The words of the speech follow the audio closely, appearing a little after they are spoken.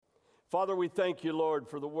Father, we thank you, Lord,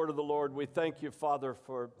 for the word of the Lord. We thank you, Father,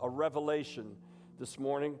 for a revelation this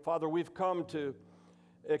morning. Father, we've come to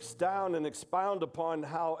expound and expound upon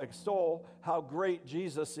extol how great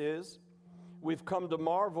Jesus is. We've come to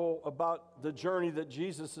marvel about the journey that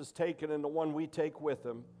Jesus has taken and the one we take with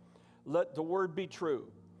him. Let the word be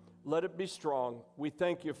true. Let it be strong. We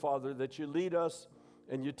thank you, Father, that you lead us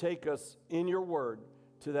and you take us in your word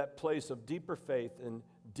to that place of deeper faith and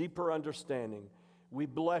deeper understanding. We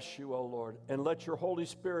bless you, O Lord, and let your Holy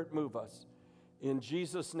Spirit move us. In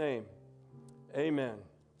Jesus' name, amen.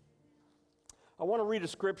 I want to read a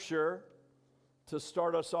scripture to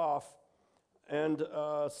start us off. And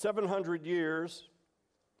 700 years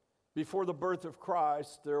before the birth of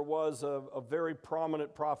Christ, there was a very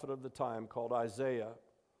prominent prophet of the time called Isaiah.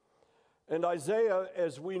 And Isaiah,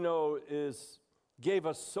 as we know, gave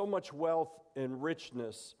us so much wealth and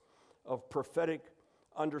richness of prophetic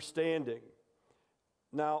understanding.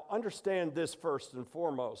 Now, understand this first and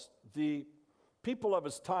foremost. The people of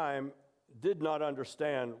his time did not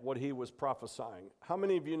understand what he was prophesying. How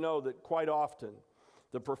many of you know that quite often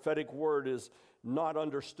the prophetic word is not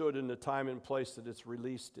understood in the time and place that it's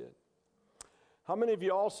released in? How many of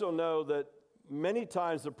you also know that many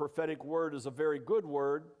times the prophetic word is a very good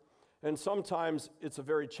word, and sometimes it's a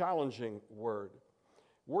very challenging word?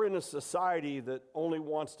 We're in a society that only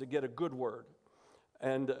wants to get a good word.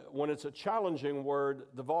 And when it's a challenging word,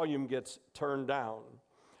 the volume gets turned down.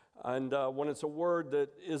 And when it's a word that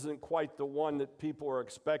isn't quite the one that people are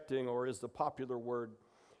expecting or is the popular word,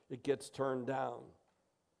 it gets turned down.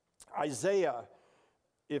 Isaiah,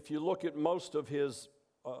 if you look at most of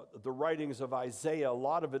the writings of Isaiah, a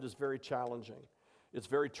lot of it is very challenging. It's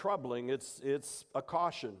very troubling. It's a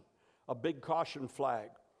caution, a big caution flag.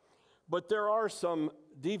 But there are some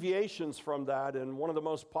deviations from that, and one of the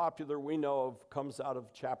most popular we know of comes out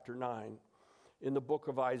of chapter 9 in the book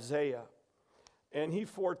of Isaiah. And he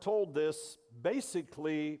foretold this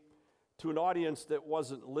basically to an audience that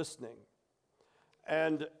wasn't listening.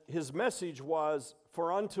 And his message was,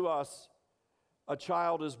 "For unto us a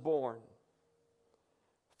child is born,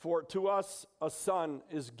 for to us a son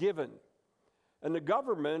is given, and the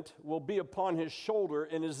government will be upon his shoulder,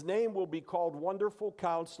 and his name will be called Wonderful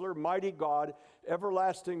Counselor, Mighty God,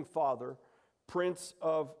 Everlasting Father, Prince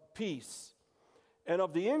of Peace. And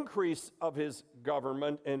of the increase of his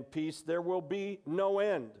government and peace there will be no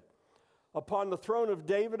end. Upon the throne of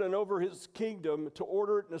David and over his kingdom, to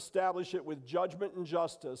order it and establish it with judgment and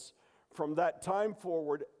justice from that time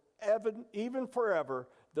forward, even forever,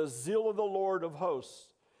 the zeal of the Lord of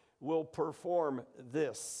hosts will perform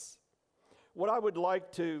this." What I would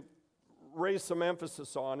like to raise some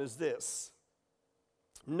emphasis on is this.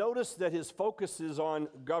 Notice that his focus is on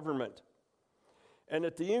government and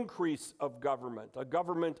at the increase of government, a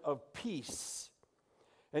government of peace.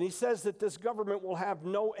 And he says that this government will have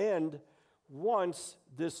no end once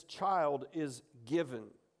this child is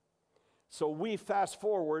given. So we fast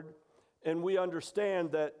forward and we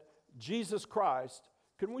understand that Jesus Christ,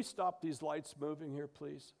 can we stop these lights moving here,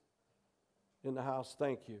 please? In the house,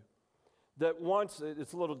 thank you. That once,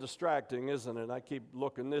 it's a little distracting, isn't it? I keep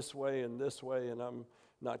looking this way, and I'm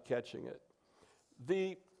not catching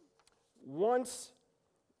it. Once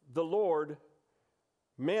the Lord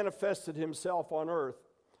manifested himself on earth,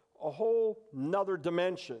 a whole nother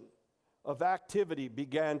dimension of activity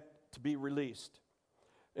began to be released.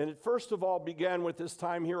 And it first of all began with his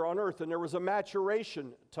time here on earth, and there was a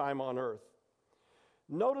maturation time on earth.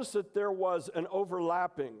 Notice that there was an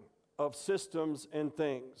overlapping of systems and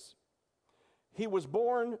things. He was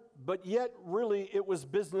born, but yet really it was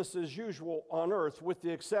business as usual on earth, with the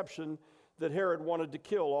exception that Herod wanted to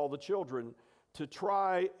kill all the children to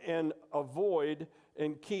try and avoid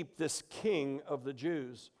and keep this king of the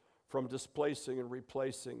Jews from displacing and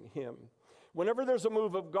replacing him. Whenever there's a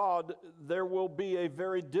move of God, there will be a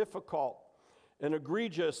very difficult and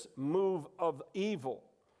egregious move of evil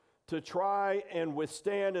to try and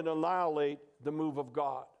withstand and annihilate the move of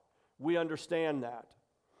God. We understand that.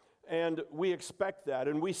 And we expect that,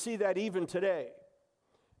 and we see that even today.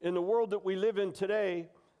 In the world that we live in today,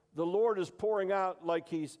 the Lord is pouring out like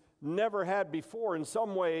he's never had before. In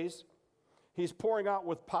some ways, he's pouring out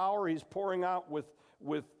with power, he's pouring out with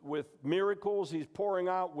miracles, he's pouring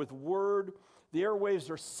out with word. The airwaves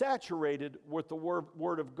are saturated with the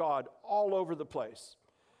word of God all over the place.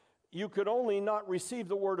 You could only not receive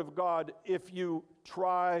the word of God if you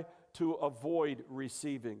try to avoid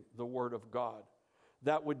receiving the word of God.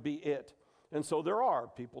 That would be it. And so there are.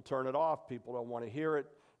 People turn it off. People don't want to hear it.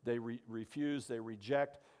 They refuse. They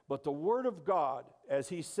reject. But the word of God, as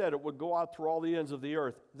he said, it would go out through all the ends of the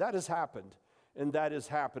earth. That has happened. and that is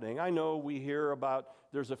happening. I know we hear about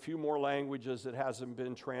there's a few more languages that hasn't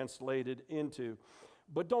been translated into,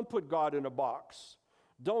 but don't put God in a box.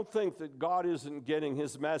 Don't think that God isn't getting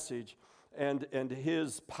his message and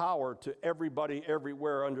his power to everybody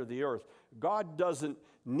everywhere under the earth. God doesn't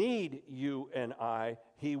need you and I.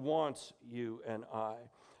 He wants you and I.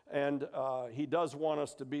 And he does want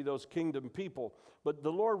us to be those kingdom people. But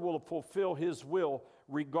the Lord will fulfill his will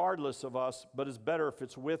regardless of us, but it's better if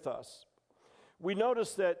it's with us. We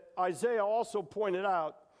notice that Isaiah also pointed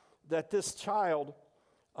out that this child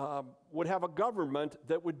would have a government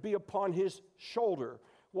that would be upon his shoulder.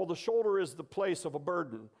 Well, the shoulder is the place of a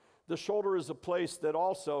burden. The shoulder is a place that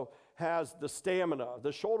also has the stamina.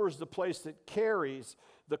 The shoulder is the place that carries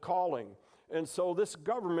the calling. And so this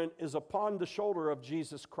government is upon the shoulder of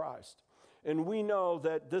Jesus Christ. And we know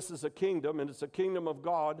that this is a kingdom, and it's a kingdom of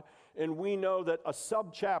God. And we know that a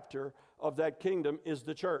subchapter of that kingdom is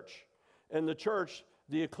the church. And the church,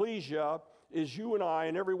 the ecclesia, is you and I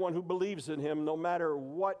and everyone who believes in him, no matter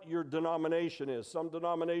what your denomination is. Some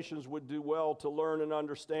denominations would do well to learn and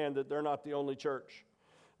understand that they're not the only church,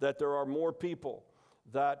 that there are more people,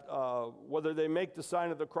 that whether they make the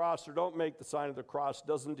sign of the cross or don't make the sign of the cross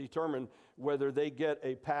doesn't determine whether they get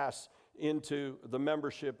a pass into the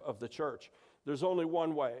membership of the church. There's only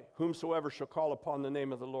one way. Whomsoever shall call upon the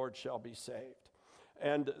name of the Lord shall be saved.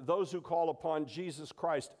 And those who call upon Jesus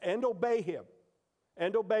Christ and obey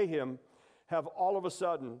him, have all of a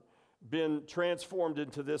sudden been transformed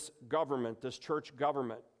into this government, this church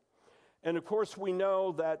government. And of course, we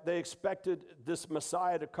know that they expected this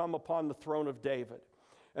Messiah to come upon the throne of David.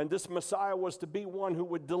 And this Messiah was to be one who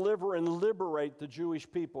would deliver and liberate the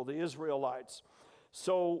Jewish people, the Israelites.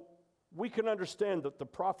 So we can understand that the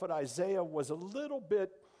prophet Isaiah was a little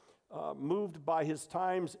bit moved by his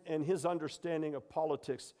times and his understanding of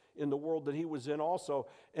politics in the world that he was in also,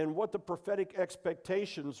 and what the prophetic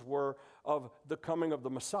expectations were of the coming of the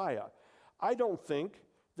Messiah. I don't think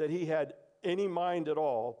that he had any mind at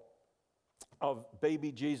all of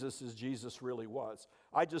baby Jesus as Jesus really was.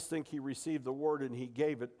 I just think he received the word and he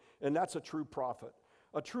gave it, and that's a true prophet.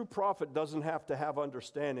 A true prophet doesn't have to have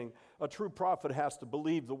understanding. A true prophet has to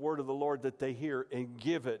believe the word of the Lord that they hear and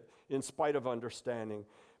give it in spite of understanding.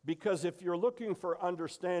 Because if you're looking for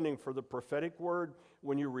understanding for the prophetic word,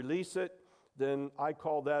 when you release it, then I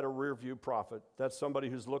call that a rear view prophet. That's somebody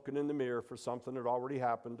who's looking in the mirror for something that already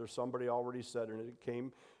happened or somebody already said and it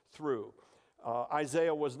came through.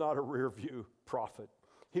 Isaiah was not a rear view prophet.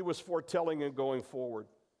 He was foretelling and going forward.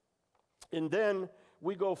 And then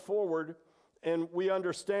we go forward and we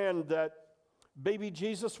understand that baby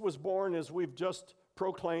Jesus was born, as we've just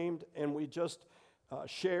proclaimed and we just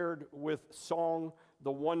shared with song,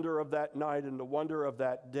 the wonder of that night and the wonder of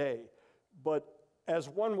that day. But as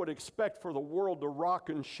one would expect for the world to rock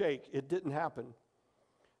and shake, it didn't happen.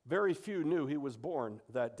 Very few knew he was born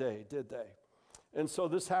that day, did they? And so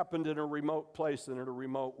this happened in a remote place and in a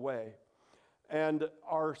remote way. And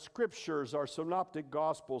our scriptures, our synoptic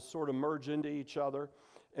gospels sort of merge into each other,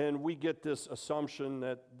 and we get this assumption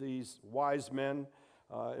that these wise men,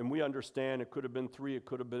 and we understand it could have been 3, it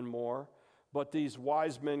could have been more, but these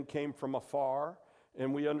wise men came from afar.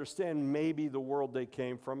 And we understand maybe the world they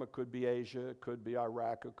came from. It could be Asia, it could be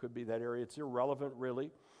Iraq, it could be that area. It's irrelevant,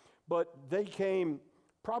 really. But they came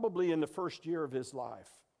probably in the first year of his life.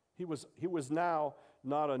 He was now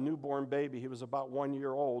not a newborn baby. He was about 1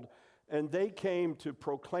 year old. And they came to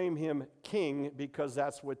proclaim him king because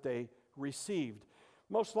that's what they received.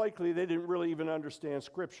 Most likely, they didn't really even understand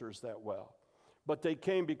scriptures that well. But they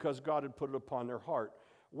came because God had put it upon their heart.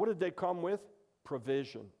 What did they come with?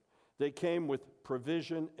 Provision. They came with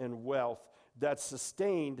provision and wealth that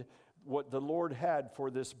sustained what the Lord had for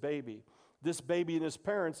this baby. This baby and his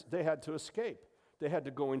parents, they had to escape. They had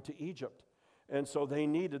to go into Egypt. And so they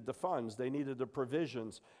needed the funds. They needed the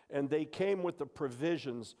provisions. And they came with the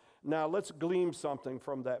provisions. Now, let's glean something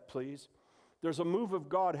from that, please. There's a move of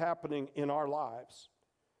God happening in our lives.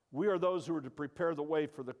 We are those who are to prepare the way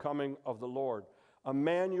for the coming of the Lord.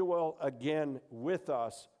 Emmanuel again with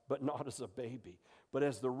us, but not as a baby, but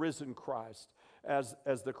as the risen Christ, as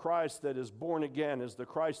the Christ that is born again, as the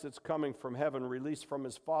Christ that's coming from heaven, released from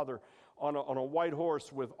his Father on a white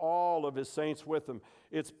horse with all of his saints with him.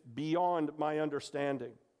 It's beyond my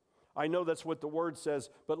understanding. I know that's what the word says,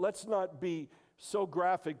 but let's not be so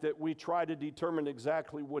graphic that we try to determine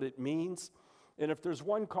exactly what it means. And if there's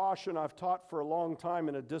one caution I've taught for a long time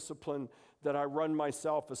in a discipline that I run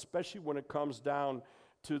myself, especially when it comes down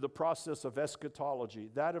to the process of eschatology,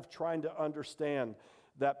 that of trying to understand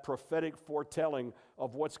that prophetic foretelling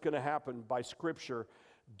of what's going to happen by Scripture,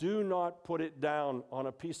 Do not put it down on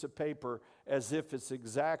a piece of paper as if it's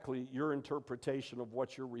exactly your interpretation of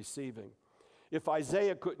what you're receiving. If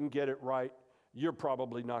Isaiah couldn't get it right, you're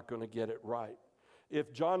probably not going to get it right.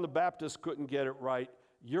 If John the Baptist couldn't get it right,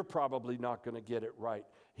 you're probably not going to get it right.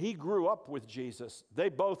 He grew up with Jesus. They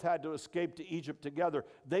both had to escape to Egypt together.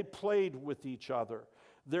 They played with each other.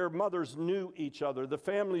 Their mothers knew each other. The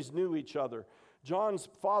families knew each other. John's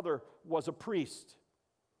father was a priest,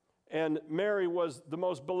 and Mary was the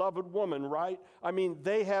most beloved woman, right? I mean,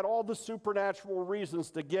 they had all the supernatural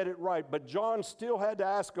reasons to get it right, but John still had to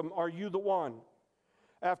ask him, are you the one?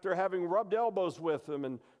 After having rubbed elbows with him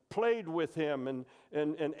and played with him and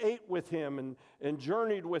ate with him and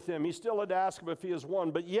journeyed with him, he still had to ask him if he is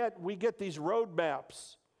one. But yet we get these road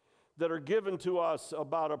maps that are given to us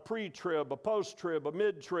about a pre-trib, a post-trib, a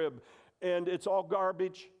mid-trib, and it's all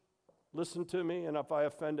garbage. Listen to me, and if I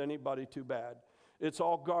offend anybody, too bad. It's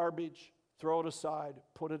all garbage. Throw it aside.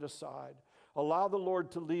 Put it aside. Allow the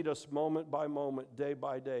Lord to lead us moment by moment, day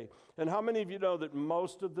by day. And how many of you know that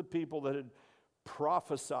most of the people that had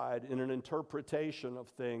prophesied in an interpretation of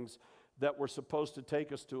things that were supposed to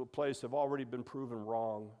take us to a place have already been proven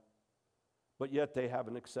wrong, but yet they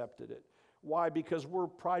haven't accepted it? Why? Because we're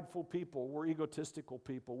prideful people. We're egotistical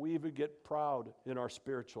people. We even get proud in our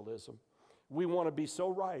spiritualism. We want to be so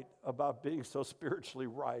right about being so spiritually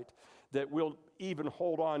right that we'll even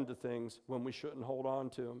hold on to things when we shouldn't hold on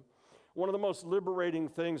to them. One of the most liberating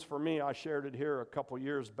things for me, I shared it here a couple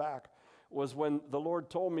years back, was when the Lord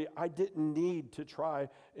told me I didn't need to try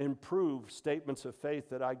and prove statements of faith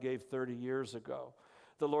that I gave 30 years ago.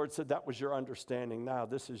 The Lord said, that was your understanding now.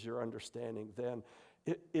 This is your understanding then.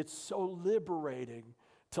 It's so liberating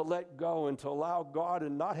to let go and to allow God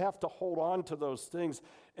and not have to hold on to those things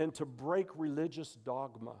and to break religious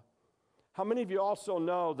dogma. How many of you also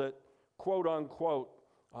know that, quote unquote,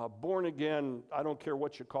 born again, I don't care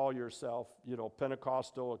what you call yourself,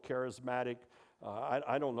 Pentecostal, a charismatic,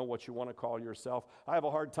 I don't know what you want to call yourself. I have a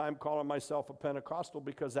hard time calling myself a Pentecostal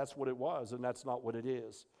because that's what it was, and that's not what it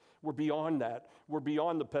is. We're beyond that. We're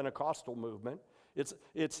beyond the Pentecostal movement. It's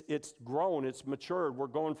grown, it's matured. We're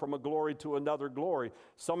going from a glory to another glory.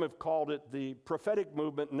 Some have called it the prophetic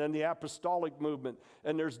movement and then the apostolic movement.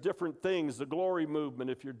 And there's different things, the glory movement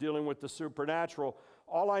if you're dealing with the supernatural.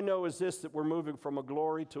 All I know is this, that we're moving from a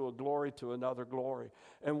glory to another glory.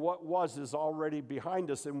 And what was is already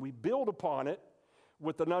behind us, and we build upon it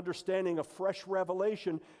with an understanding of fresh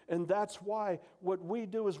revelation. And that's why what we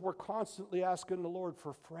do is we're constantly asking the Lord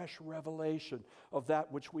for fresh revelation of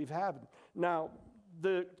that which we've had. Now,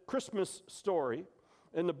 the Christmas story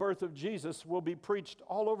and the birth of Jesus will be preached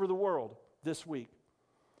all over the world this week.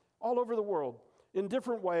 All over the world, in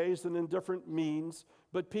different ways and in different means,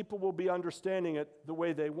 but people will be understanding it the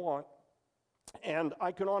way they want. And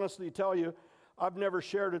I can honestly tell you, I've never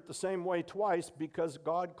shared it the same way twice because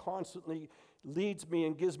God constantly leads me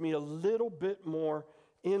and gives me a little bit more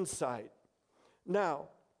insight. Now,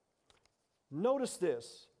 notice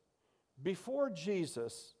this. Before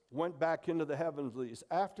Jesus went back into the heavenlies,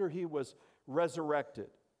 after he was resurrected,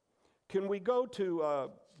 can we go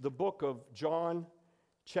to the book of John,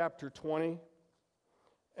 chapter 20?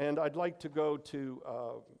 And I'd like to go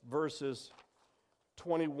to verses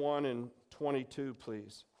 21 and 22,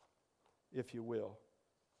 please, if you will.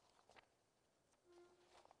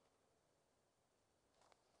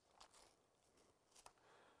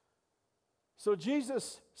 So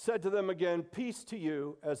Jesus said to them again, peace to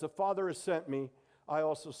you, as the Father has sent me, I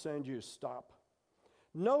also send you. Stop.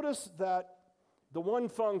 Notice that the one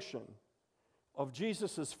function of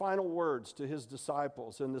Jesus' final words to his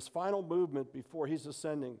disciples in this final movement before he's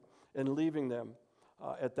ascending and leaving them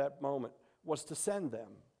at that moment was to send them.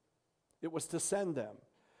 It was to send them.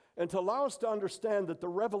 And to allow us to understand that the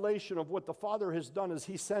revelation of what the Father has done is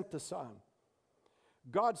he sent the Son.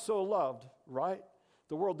 God so loved, right?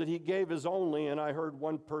 The world that he gave his only, and I heard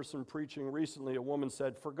one person preaching recently, a woman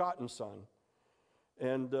said, forgotten son.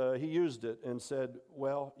 And he used it and said,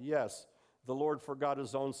 well, yes, the Lord forgot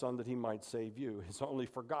his own son that he might save you. His only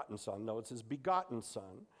forgotten son. No, it's his begotten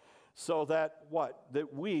son. So that what?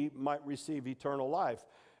 That we might receive eternal life.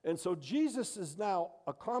 And so Jesus has now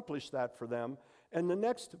accomplished that for them. And the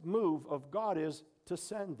next move of God is to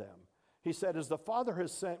send them. He said, as the Father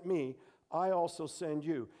has sent me, I also send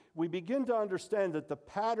you. We begin to understand that the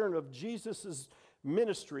pattern of Jesus'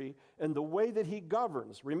 ministry and the way that he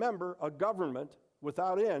governs, remember, a government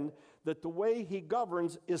without end, that the way he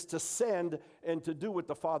governs is to send and to do what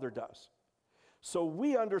the Father does. So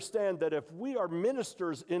we understand that if we are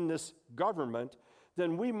ministers in this government,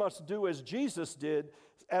 then we must do as Jesus did,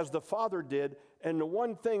 as the Father did. And the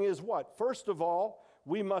one thing is what? First of all,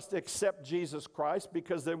 we must accept Jesus Christ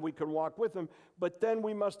because then we can walk with him, but then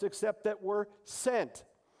we must accept that we're sent.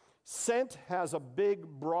 Sent has a big,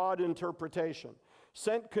 broad interpretation.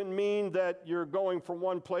 Sent can mean that you're going from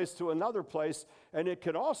one place to another place, and it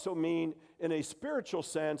can also mean, in a spiritual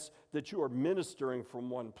sense, that you are ministering from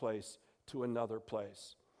one place to another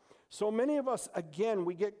place. So many of us, again,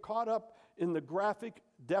 we get caught up in the graphic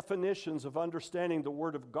definitions of understanding the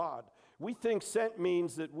Word of God. We think sent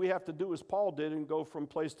means that we have to do as Paul did and go from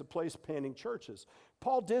place to place planting churches.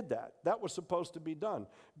 Paul did that. That was supposed to be done.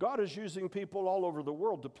 God is using people all over the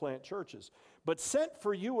world to plant churches. But sent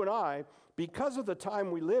for you and I, because of the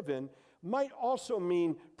time we live in, might also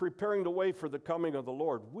mean preparing the way for the coming of the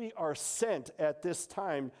Lord. We are sent at this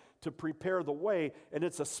time to prepare the way, and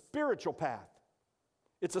it's a spiritual path.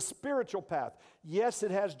 It's a spiritual path. Yes,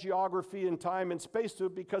 it has geography and time and space to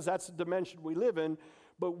it because that's the dimension we live in,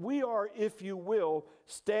 but we are, if you will,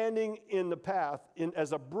 standing in the path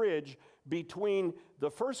as a bridge between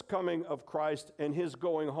the first coming of Christ and his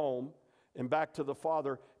going home and back to the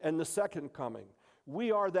Father and the second coming.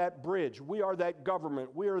 We are that bridge. We are that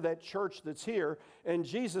government. We are that church that's here, and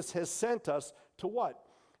Jesus has sent us to what?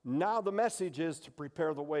 Now the message is to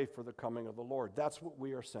prepare the way for the coming of the Lord. That's what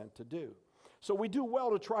we are sent to do. So we do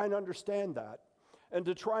well to try and understand that and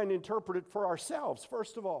to try and interpret it for ourselves,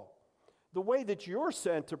 first of all. The way that you're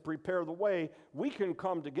sent to prepare the way, we can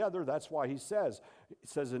come together. That's why he says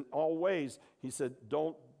in all ways, he said,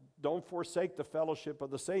 don't forsake the fellowship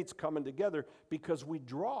of the saints coming together because we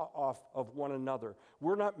draw off of one another.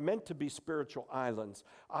 We're not meant to be spiritual islands.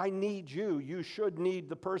 I need you. You should need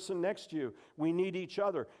the person next to you. We need each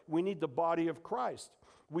other. We need the body of Christ.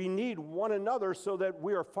 We need one another so that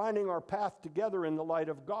we are finding our path together in the light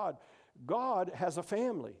of God. God has a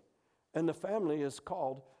family, and the family is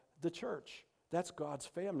called the church. That's God's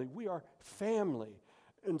family. We are family.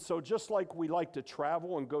 And so just like we like to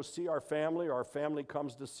travel and go see our family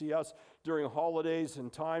comes to see us during holidays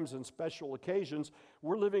and times and special occasions,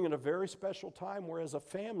 we're living in a very special time where as a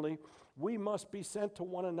family, we must be sent to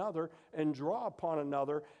one another and draw upon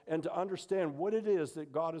another and to understand what it is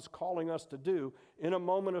that God is calling us to do in a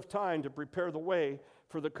moment of time to prepare the way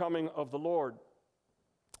for the coming of the Lord.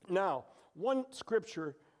 Now, one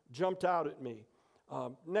scripture jumped out at me.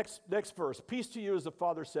 Next verse, peace to you as the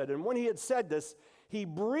Father said. And when he had said this, he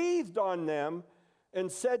breathed on them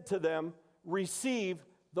and said to them, receive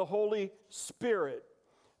the Holy Spirit.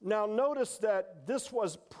 Now notice that this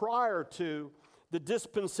was prior to the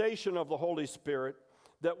dispensation of the Holy Spirit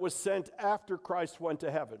that was sent after Christ went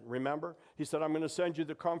to heaven. Remember? He said, I'm going to send you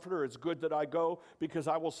the Comforter. It's good that I go because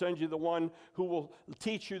I will send you the one who will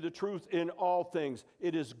teach you the truth in all things.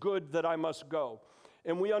 It is good that I must go.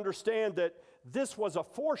 And we understand that this was a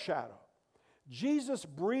foreshadow. Jesus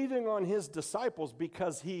breathing on his disciples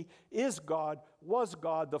because he is God, was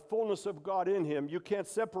God, the fullness of God in him. You can't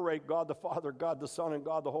separate God the Father, God the Son, and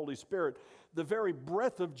God the Holy Spirit. The very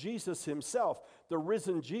breath of Jesus himself, the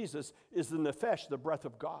risen Jesus, is the nephesh, the breath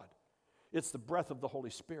of God. It's the breath of the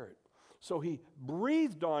Holy Spirit. So he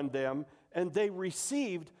breathed on them and they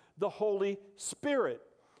received the Holy Spirit.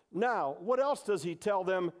 Now, what else does he tell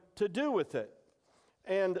them to do with it?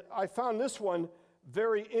 And I found this one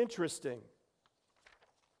very interesting.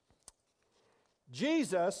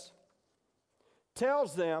 Jesus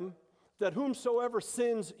tells them that whomsoever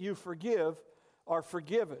sins you forgive are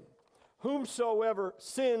forgiven. Whomsoever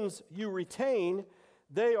sins you retain,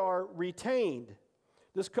 they are retained.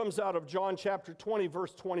 This comes out of John chapter 20,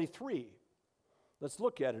 verse 23. Let's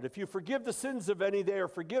look at it. If you forgive the sins of any, they are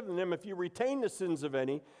forgiven them. If you retain the sins of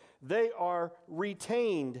any, they are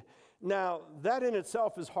retained. Now, that in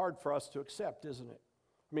itself is hard for us to accept, isn't it?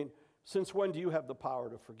 I mean, since when do you have the power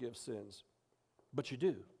to forgive sins? But you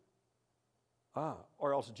do.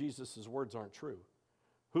 Or else Jesus' words aren't true.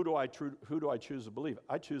 Who do I choose to believe?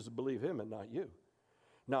 I choose to believe him and not you.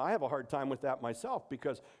 Now, I have a hard time with that myself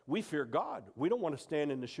because we fear God. We don't want to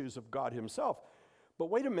stand in the shoes of God himself. But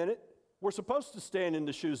wait a minute. We're supposed to stand in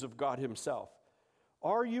the shoes of God himself.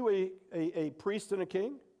 Are you a priest and a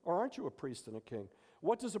king? Or aren't you a priest and a king?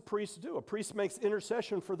 What does a priest do? A priest makes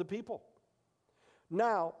intercession for the people.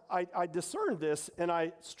 Now, I discerned this and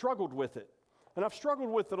I struggled with it. And I've struggled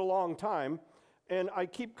with it a long time, and I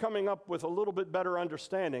keep coming up with a little bit better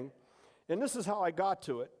understanding. And this is how I got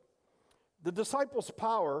to it. The disciples'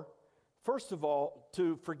 power, first of all,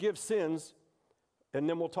 to forgive sins, and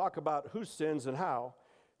then we'll talk about who sins and how,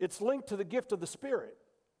 it's linked to the gift of the Spirit.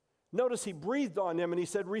 Notice he breathed on them and he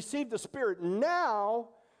said, receive the Spirit.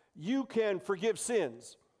 Now you can forgive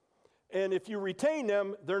sins. And if you retain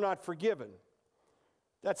them, they're not forgiven.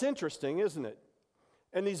 That's interesting, isn't it?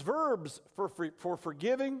 And these verbs for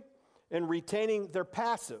forgiving and retaining their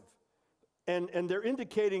passive. And they're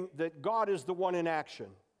indicating that God is the one in action.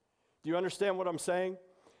 Do you understand what I'm saying?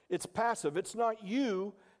 It's passive. It's not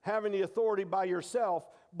you having the authority by yourself,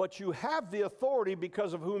 but you have the authority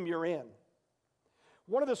because of whom you're in.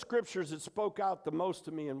 One of the scriptures that spoke out the most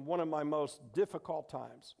to me in one of my most difficult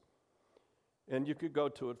times, and you could go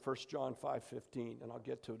to it, 1 John 5:15, and I'll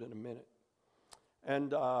get to it in a minute.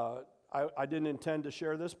 And I didn't intend to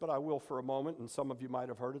share this, but I will for a moment, and some of you might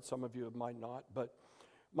have heard it, some of you might not. But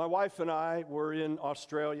my wife and I were in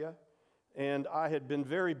Australia, and I had been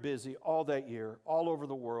very busy all that year, all over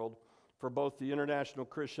the world, for both the International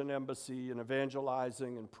Christian Embassy and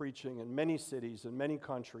evangelizing and preaching in many cities and many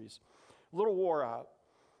countries. A little wore out.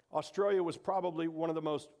 Australia was probably one of the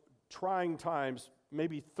most trying times,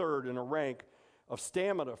 maybe third in a rank of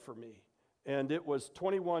stamina for me. And it was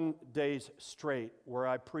 21 days straight where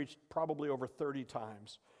I preached probably over 30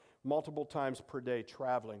 times, multiple times per day,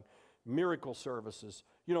 traveling. Miracle services.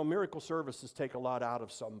 You know, miracle services take a lot out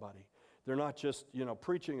of somebody. They're not just,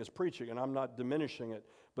 preaching is preaching, and I'm not diminishing it,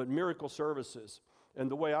 but miracle services. And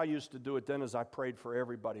the way I used to do it then is I prayed for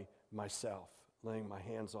everybody myself, laying my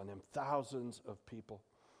hands on them. Thousands of people.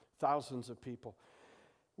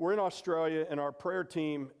 We're in Australia, and our prayer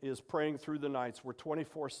team is praying through the nights. We're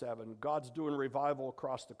 24/7. God's doing revival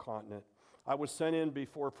across the continent. I was sent in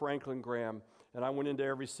before Franklin Graham, and I went into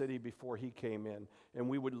every city before he came in, and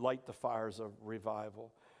we would light the fires of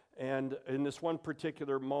revival. And in this one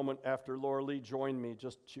particular moment after Laura Lee joined me,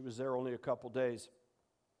 she was there only a couple days,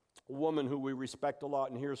 a woman who we respect a lot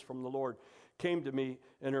and hears from the Lord came to me,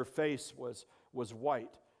 and her face was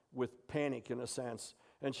white with panic in a sense.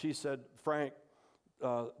 And she said, Frank,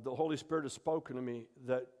 the Holy Spirit has spoken to me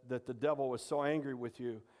that the devil was so angry with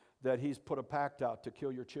you that he's put a pact out to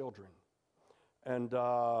kill your children. And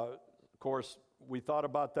of course, we thought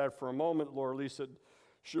about that for a moment. Laura Lee said,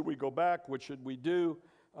 should we go back? What should we do?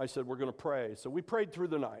 I said, we're going to pray. So we prayed through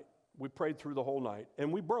the night. We prayed through the whole night,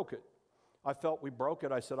 and we broke it. I felt we broke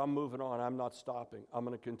it. I said, I'm moving on. I'm not stopping. I'm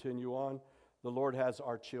going to continue on. The Lord has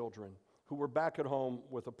our children, who were back at home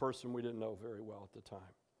with a person we didn't know very well at the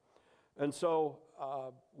time. And so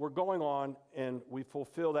we're going on, and we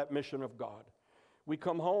fulfill that mission of God. We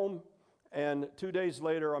come home, and 2 days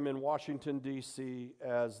later, I'm in Washington, D.C.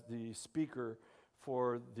 as the speaker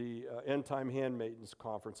for the End Time Handmaidens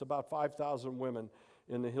Conference. About 5,000 women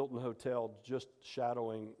in the Hilton Hotel just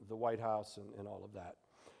shadowing the White House and all of that.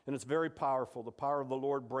 And it's very powerful. The power of the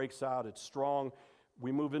Lord breaks out. It's strong.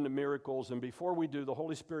 We move into miracles, and before we do, the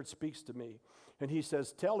Holy Spirit speaks to me, and he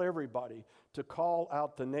says, tell everybody to call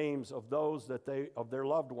out the names of those of their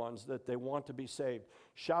loved ones that they want to be saved.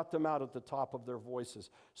 Shout them out at the top of their voices.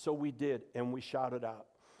 So we did, and we shouted out.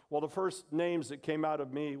 Well, the first names that came out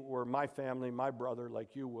of me were my family, my brother,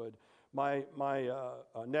 like you would, my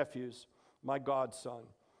nephews, my godson,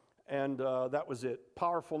 and that was it.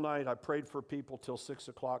 Powerful night. I prayed for people till 6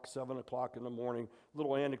 o'clock, 7 o'clock in the morning.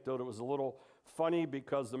 Little anecdote, it was a little funny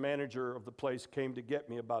because the manager of the place came to get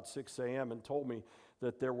me about 6 a.m. and told me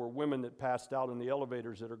that there were women that passed out in the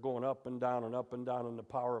elevators that are going up and down in the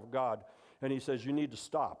power of God. And he says, you need to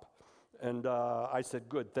stop. And I said,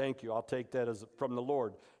 good, thank you. I'll take that as from the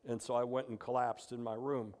Lord. And so I went and collapsed in my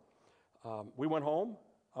room. We went home.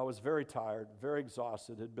 I was very tired, very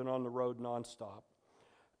exhausted, had been on the road nonstop.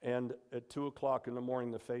 And at 2 o'clock in the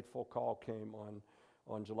morning, the fateful call came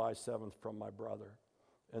on July 7th from my brother.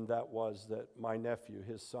 And that was that my nephew,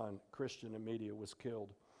 his son, Christian Amedia, was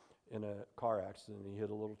killed in a car accident. He hit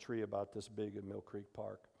a little tree about this big in Mill Creek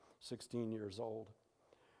Park, 16 years old.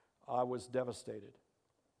 I was devastated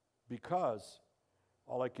because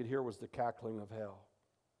all I could hear was the cackling of hell.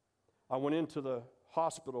 I went into the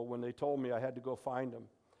hospital when they told me I had to go find him.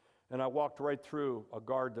 And I walked right through a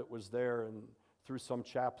guard that was there and through some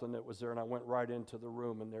chaplain that was there, and I went right into the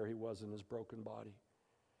room, and there he was in his broken body.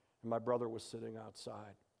 And my brother was sitting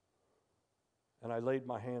outside. And I laid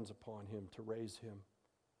my hands upon him to raise him.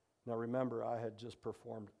 Now remember, I had just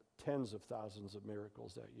performed tens of thousands of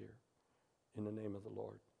miracles that year in the name of the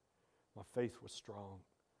Lord. My faith was strong.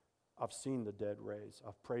 I've seen the dead raise.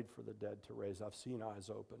 I've prayed for the dead to raise. I've seen eyes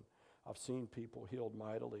open. I've seen people healed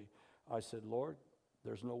mightily. I said, Lord,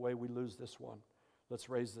 there's no way we lose this one. Let's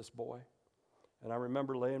raise this boy. And I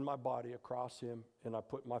remember laying my body across him, and I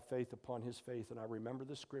put my faith upon his faith, and I remember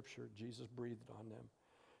the scripture, Jesus breathed on them,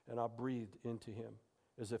 and I breathed into him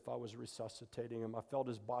as if I was resuscitating him. I felt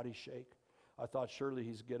his body shake. I thought, surely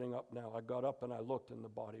he's getting up now. I got up and I looked, and the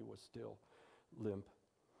body was still limp.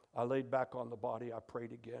 I laid back on the body, I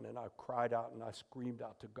prayed again, and I cried out and I screamed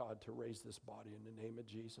out to God to raise this body in the name of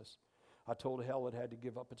Jesus. I told hell it had to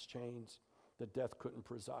give up its chains, that death couldn't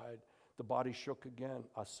preside. The body shook again.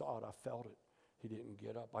 I saw it. I felt it. He didn't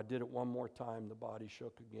get up. I did it one more time. The body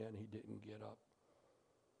shook again. He didn't get up.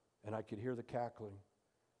 And I could hear the cackling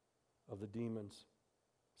of the demons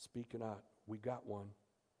speaking out. We got one.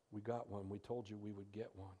 We got one. We told you we would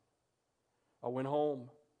get one. I went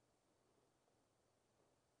home.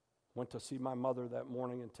 Went to see my mother that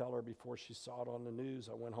morning and tell her before she saw it on the news.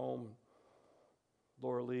 I went home.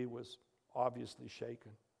 Laura Lee was obviously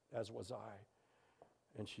shaken, as was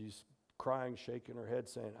I. And she's crying, shaking her head,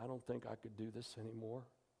 saying, I don't think I could do this anymore.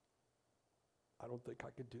 I don't think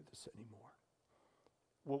I could do this anymore.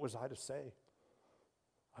 What was I to say?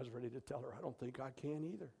 I was ready to tell her, I don't think I can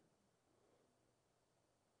either.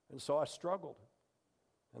 And so I struggled.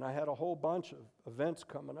 And I had a whole bunch of events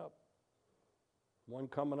coming up. One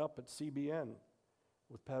coming up at CBN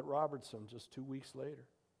with Pat Robertson just 2 weeks later.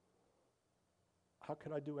 How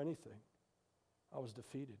could I do anything? I was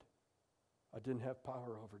defeated. I didn't have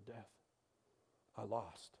power over death. I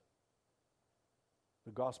lost.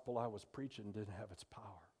 The gospel I was preaching didn't have its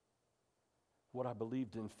power. What I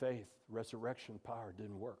believed in faith, resurrection power,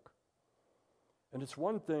 didn't work. And it's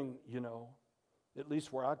one thing, at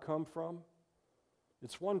least where I come from,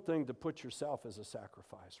 it's one thing to put yourself as a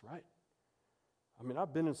sacrifice, right? I mean,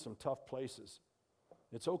 I've been in some tough places.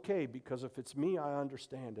 It's okay because if it's me, I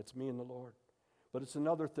understand. It's me and the Lord. But it's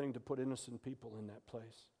another thing to put innocent people in that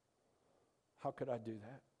place. How could I do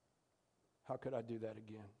that? How could I do that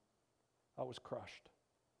again? I was crushed.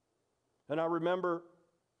 And I remember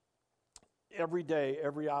every day,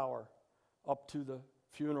 every hour, up to the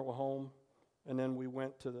funeral home, and then we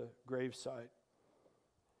went to the gravesite.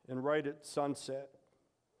 And right at sunset,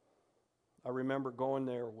 I remember going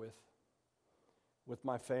there with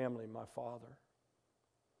my family, my father.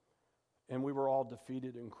 And we were all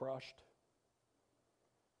defeated and crushed.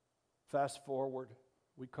 Fast forward,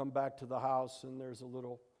 we come back to the house and there's a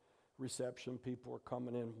little reception. People are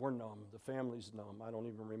coming in. We're numb. The family's numb. I don't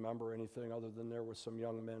even remember anything other than there were some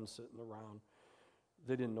young men sitting around.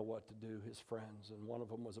 They didn't know what to do, his friends, and one of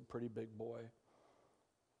them was a pretty big boy.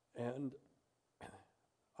 And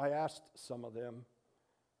I asked some of them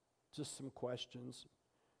just some questions.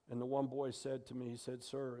 And the one boy said to me, he said,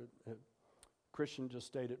 "Sir, a Christian just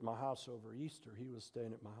stayed at my house over Easter. He was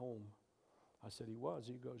staying at my home." I said, "He was?"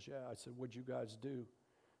 He goes, "Yeah." I said, "What'd you guys do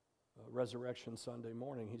Resurrection Sunday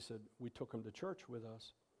morning?" He said, "We took him to church with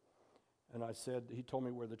us." And I said, he told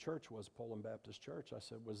me where the church was, Poland Baptist Church. I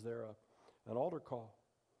said, "Was there an altar call?"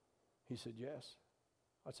 He said, "Yes."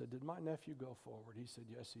 I said, "Did my nephew go forward?" He said,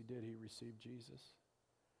 "Yes, he did. He received Jesus."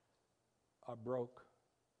 I broke.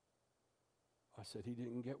 I said, "He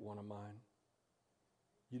didn't get one of mine.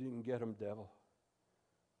 You didn't get him, devil.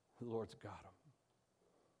 The Lord's got him."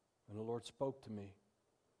 And the Lord spoke to me.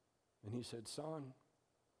 And he said, "Son,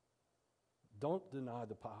 don't deny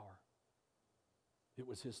the power. It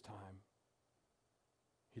was his time.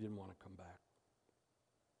 He didn't want to come back."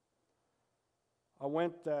 I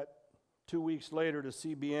went that 2 weeks later to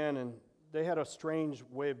CBN, and they had a strange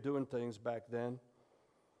way of doing things back then.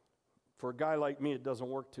 For a guy like me, it doesn't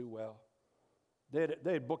work too well. They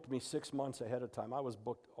had booked me 6 months ahead of time. I was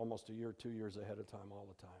booked almost a year, 2 years ahead of time all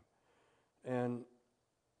the time. And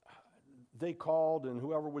they called, and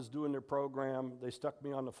whoever was doing their program, they stuck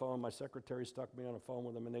me on the phone. My secretary stuck me on the phone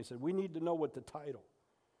with them, and they said, "We need to know what the title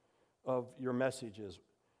of your message is."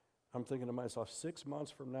 I'm thinking to myself, 6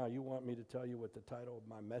 months from now, you want me to tell you what the title of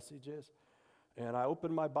my message is? And I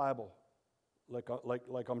opened my Bible like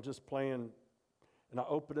I'm just playing, and I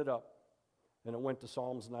opened it up, and it went to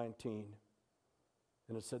Psalms 19.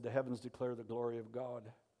 And it said, "The heavens declare the glory of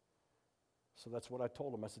God." So that's what I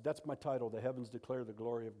told him. I said, "That's my title, The Heavens Declare the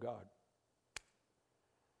Glory of God."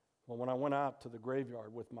 Well, when I went out to the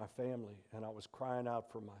graveyard with my family, and I was crying out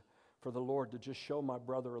for the Lord to just show my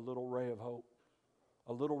brother a little ray of hope,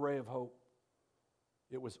 a little ray of hope.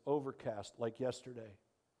 It was overcast like yesterday.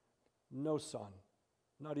 No sun,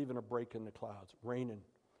 not even a break in the clouds, raining.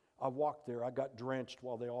 I walked there. I got drenched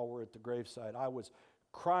while they all were at the graveside. I was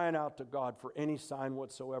crying out to God for any sign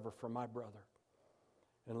whatsoever for my brother.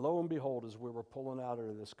 And lo and behold, as we were pulling out of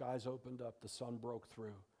there, the skies opened up, the sun broke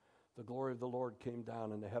through. The glory of the Lord came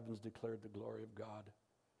down, and the heavens declared the glory of God.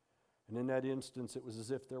 And in that instance, it was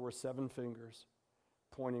as if there were 7 fingers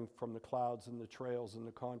pointing from the clouds and the trails and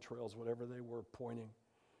the contrails, whatever they were, pointing.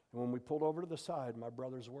 And when we pulled over to the side, my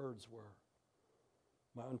brother's words were,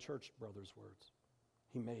 my unchurched brother's words,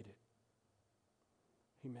 "He made it.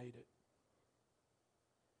 He made it."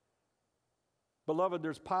 Beloved,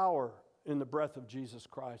 there's power in the breath of Jesus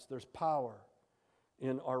Christ. There's power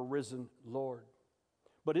in our risen Lord.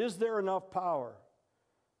 But is there enough power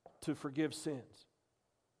to forgive sins?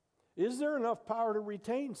 Is there enough power to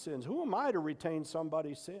retain sins? Who am I to retain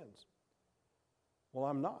somebody's sins? Well,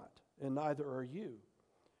 I'm not, and neither are you.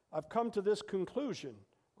 I've come to this conclusion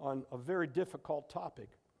on a very difficult topic,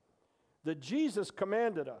 that Jesus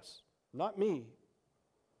commanded us, not me,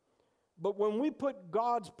 but when we put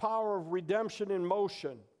God's power of redemption in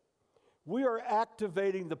motion, we are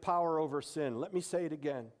activating the power over sin. Let me say it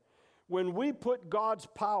again. When we put God's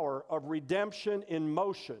power of redemption in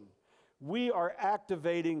motion, we are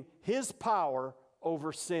activating His power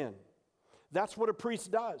over sin. That's what a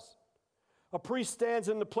priest does. A priest stands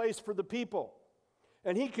in the place for the people,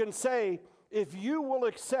 and he can say, if you will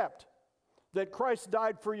accept that Christ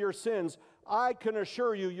died for your sins, I can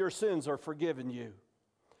assure you your sins are forgiven you.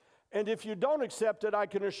 And if you don't accept it, I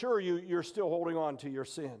can assure you you're still holding on to your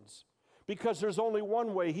sins. Because there's only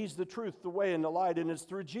one way. He's the truth, the way, and the light, and it's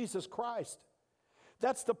through Jesus Christ.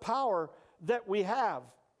 That's the power that we have.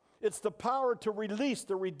 It's the power to release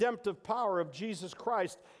the redemptive power of Jesus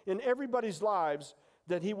Christ in everybody's lives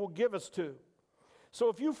that He will give us to. So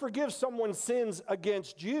if you forgive someone's sins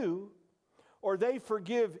against you, or they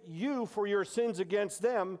forgive you for your sins against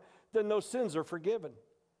them, then those sins are forgiven.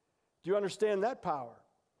 Do you understand that power?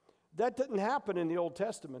 That didn't happen in the Old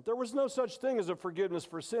Testament. There was no such thing as a forgiveness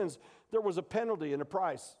for sins. There was a penalty and a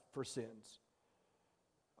price for sins.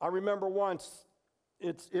 I remember once,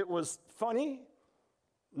 it was funny,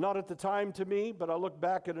 not at the time to me, but I look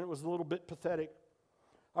back and it was a little bit pathetic.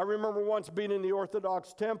 I remember once being in the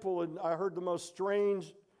Orthodox temple and I heard the most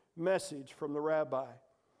strange message from the rabbi.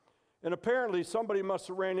 And apparently somebody must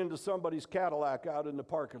have ran into somebody's Cadillac out in the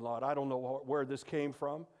parking lot. I don't know where this came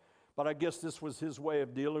from, but I guess this was his way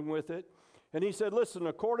of dealing with it. And he said, listen,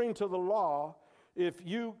 according to the law, if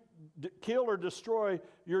you kill or destroy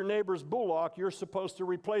your neighbor's bullock, you're supposed to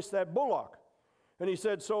replace that bullock. And he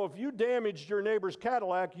said, so if you damaged your neighbor's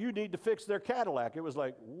Cadillac, you need to fix their Cadillac. It was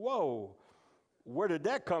like, whoa, where did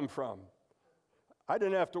that come from? I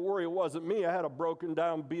didn't have to worry it wasn't me. I had a broken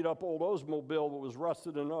down, beat up old Oldsmobile that was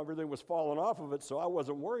rusted and everything was falling off of it, so I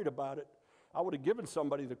wasn't worried about it. I would have given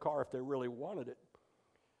somebody the car if they really wanted it.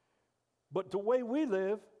 But the way we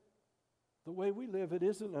live, it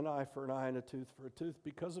isn't an eye for an eye and a tooth for a tooth.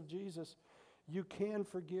 Because of Jesus, you can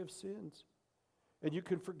forgive sins. And you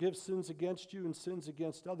can forgive sins against you and sins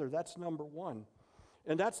against others. That's number one.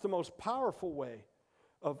 And that's the most powerful way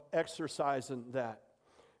of exercising that.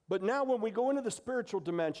 But now when we go into the spiritual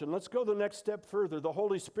dimension, let's go the next step further, the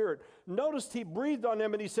Holy Spirit. Notice He breathed on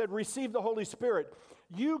them and He said, receive the Holy Spirit.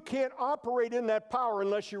 You can't operate in that power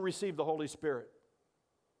unless you receive the Holy Spirit.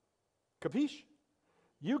 Capiche?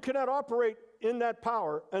 You cannot operate in that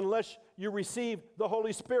power unless you receive the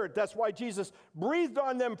Holy Spirit. That's why Jesus breathed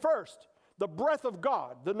on them first. The breath of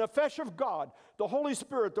God, the nephesh of God, the Holy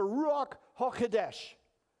Spirit, the Ruach HaKodesh,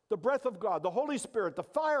 the breath of God, the Holy Spirit, the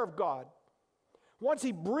fire of God. Once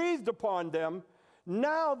He breathed upon them,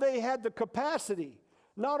 now they had the capacity,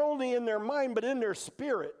 not only in their mind, but in their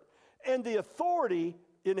spirit, and the authority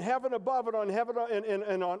in heaven above and on heaven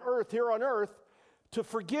and on earth, here on earth, to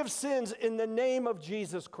forgive sins in the name of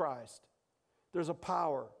Jesus Christ. There's a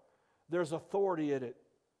power. There's authority in it.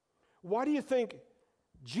 Why do you think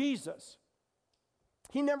Jesus,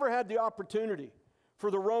 He never had the opportunity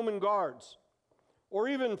for the Roman guards, or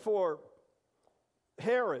even for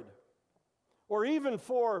Herod, or even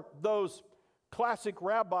for those classic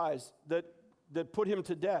rabbis that put Him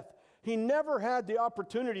to death? He never had the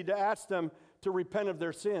opportunity to ask them to repent of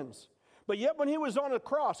their sins. But yet when He was on the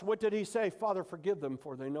cross, what did He say? Father, forgive them,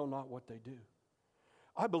 for they know not what they do.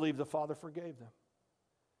 I believe the Father forgave them.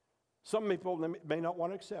 Some people may not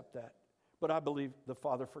want to accept that, but I believe the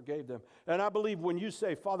Father forgave them. And I believe when you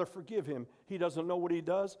say, Father, forgive him, he doesn't know what he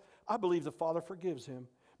does, I believe the Father forgives him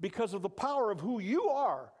because of the power of who you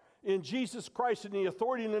are in Jesus Christ and the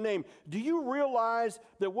authority in the name. Do you realize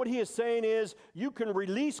that what He is saying is you can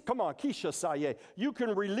release, come on, Kisha Saye, you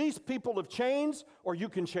can release people of chains or you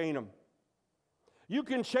can chain them. You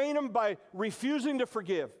can chain them by refusing to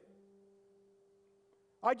forgive.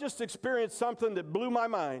 I just experienced something that blew my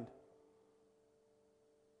mind.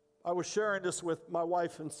 I was sharing this with my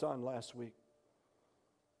wife and son last week.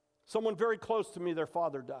 Someone very close to me, their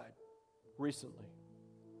father died recently.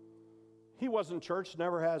 He wasn't church,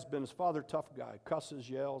 never has been. His father, tough guy, cusses,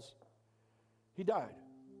 yells. He died.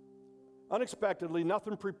 Unexpectedly,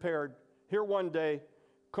 nothing prepared. Here one day,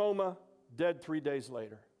 coma, dead 3 days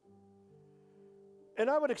later. And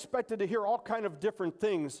I would expected to hear all kind of different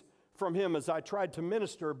things from him as I tried to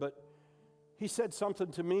minister, but he said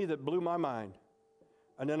something to me that blew my mind.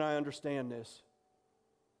 And then I understand this.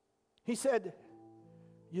 He said,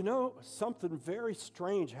 you know, something very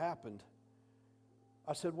strange happened.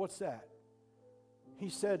 I said, what's that? He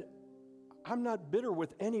said, I'm not bitter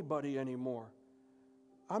with anybody anymore.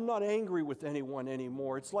 I'm not angry with anyone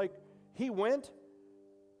anymore. It's like he went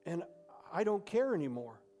and I don't care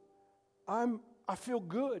anymore. I feel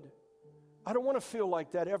good. I don't want to feel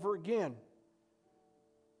like that ever again.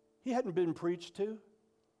 He hadn't been preached to.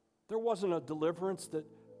 There wasn't a deliverance that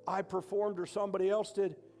I performed or somebody else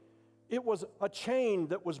did. It was a chain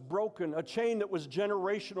that was broken, a chain that was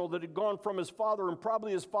generational, that had gone from his father and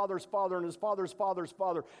probably his father's father and his father's father's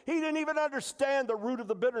father. He didn't even understand the root of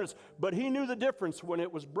the bitterness, but he knew the difference when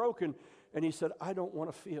it was broken. And he said, I don't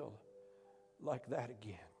want to feel like that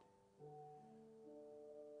again.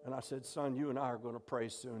 And I said, son, you and I are going to pray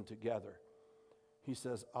soon together. He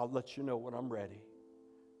says, I'll let you know when I'm ready.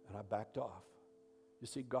 And I backed off. You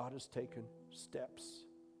see, God has taken steps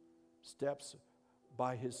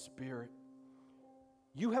by his Spirit.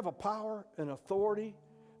 You have a power and authority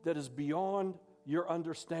that is beyond your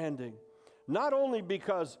understanding. Not only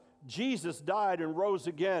because Jesus died and rose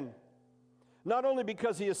again, not only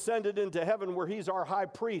because he ascended into heaven where he's our high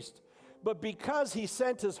priest, but because he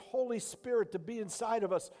sent his Holy Spirit to be inside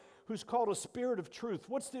of us, who's called a Spirit of truth.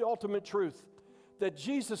 What's the ultimate truth? That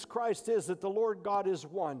Jesus Christ is, that the Lord God is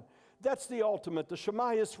one. That's the ultimate, the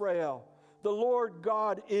Shema Yisrael. The Lord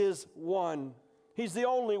God is one. He's the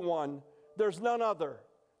only one. There's none other.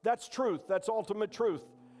 That's truth. That's ultimate truth.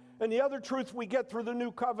 And the other truth we get through the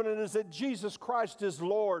new covenant is that Jesus Christ is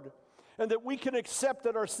Lord, and that we can accept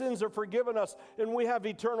that our sins are forgiven us and we have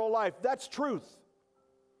eternal life. That's truth.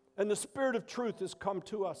 And the Spirit of truth has come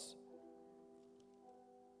to us.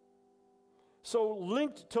 So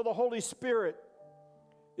linked to the Holy Spirit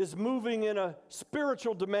is moving in a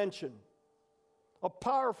spiritual dimension, a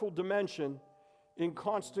powerful dimension in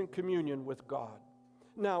constant communion with God.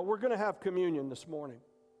 Now, we're going to have communion this morning.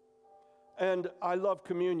 And I love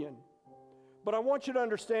communion. But I want you to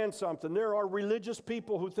understand something. There are religious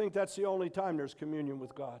people who think that's the only time there's communion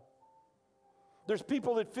with God. There's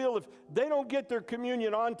people that feel if they don't get their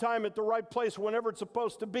communion on time at the right place whenever it's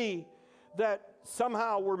supposed to be, that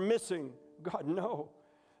somehow we're missing God. No.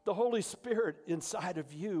 The Holy Spirit inside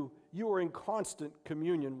of you, you are in constant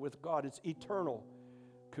communion with God. It's eternal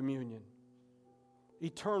communion.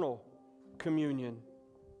 Eternal communion.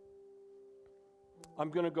 I'm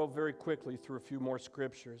going to go very quickly through a few more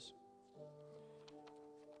scriptures.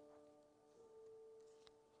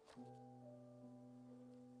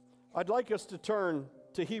 I'd like us to turn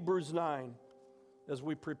to Hebrews 9 as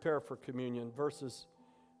we prepare for communion, verses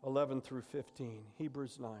 11 through 15.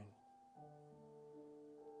 Hebrews 9.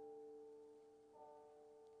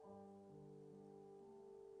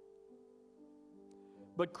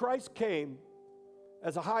 But Christ came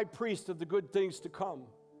as a high priest of the good things to come,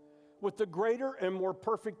 with the greater and more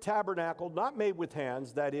perfect tabernacle, not made with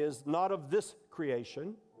hands, that is, not of this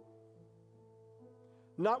creation,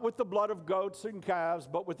 not with the blood of goats and calves,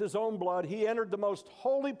 but with his own blood. He entered the most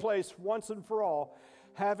holy place once and for all,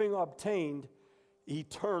 having obtained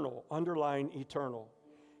eternal, underline eternal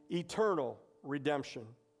redemption.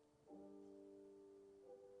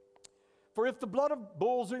 For if the blood of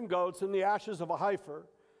bulls and goats and the ashes of a heifer,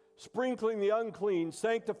 sprinkling the unclean,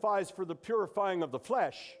 sanctifies for the purifying of the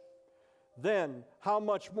flesh, then how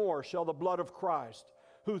much more shall the blood of Christ,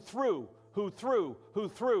 who through the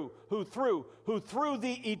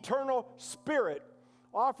eternal Spirit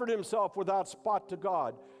offered himself without spot to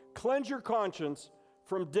God, cleanse your conscience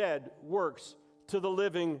from dead works to the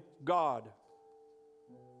living God.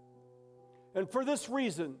 And for this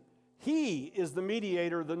reason, he is the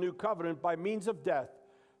mediator of the new covenant by means of death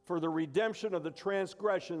for the redemption of the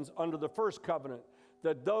transgressions under the first covenant,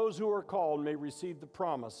 that those who are called may receive the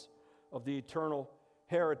promise of the eternal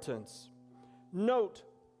inheritance. Note,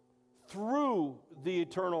 through the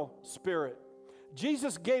eternal Spirit.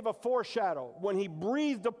 Jesus gave a foreshadow when he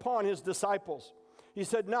breathed upon his disciples. He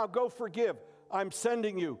said, now go forgive. I'm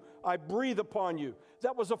sending you. I breathe upon you.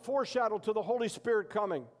 That was a foreshadow to the Holy Spirit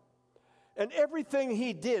coming. And everything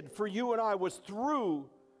he did for you and I was through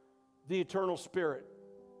the eternal Spirit.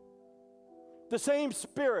 The same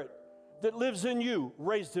Spirit that lives in you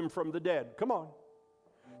raised him from the dead. Come on.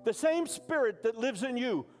 The same Spirit that lives in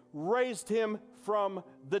you raised him from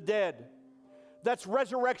the dead. That's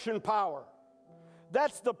resurrection power.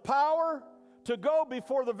 That's the power to go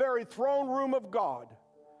before the very throne room of God.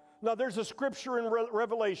 Now, there's a scripture in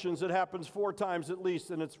Revelations that happens 4 times at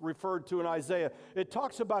least, and it's referred to in Isaiah. It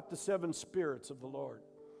talks about the 7 spirits of the Lord.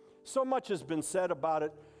 So much has been said about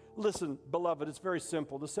it. Listen, beloved, it's very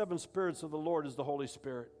simple. The 7 spirits of the Lord is the Holy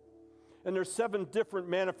Spirit. And there's 7 different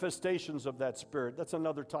manifestations of that Spirit. That's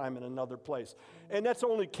another time and another place. And that's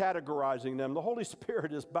only categorizing them. The Holy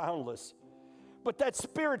Spirit is boundless. But that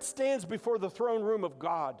Spirit stands before the throne room of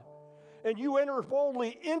God. and you enter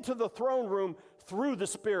boldly into the throne room through the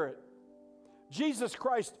Spirit. Jesus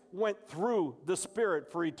Christ went through the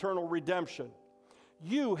Spirit for eternal redemption.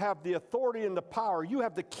 You have the authority and the power. You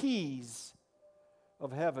have the keys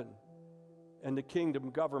of heaven and the kingdom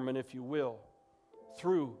government, if you will,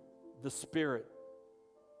 through the Spirit.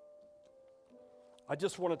 I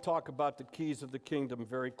just want to talk about the keys of the kingdom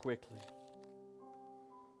very quickly.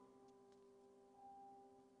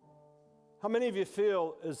 How many of you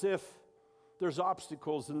feel as if there's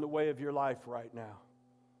obstacles in the way of your life right now?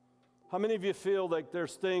 How many of you feel like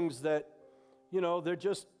there's things that,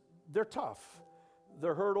 they're tough?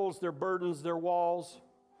 They're hurdles, they're burdens, they're walls,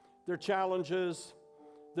 they're challenges,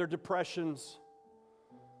 they're depressions.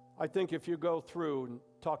 I think if you go through and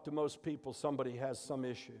talk to most people, somebody has some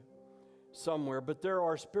issue somewhere. But there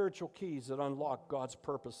are spiritual keys that unlock God's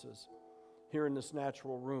purposes here in this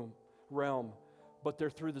natural realm, but they're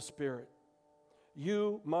through the Spirit.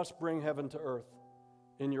 You must bring heaven to earth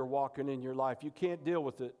in your walk and in your life. You can't deal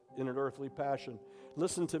with it in an earthly passion.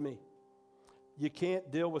 Listen to me. You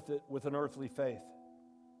can't deal with it with an earthly faith.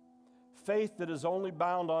 Faith that is only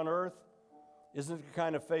bound on earth isn't the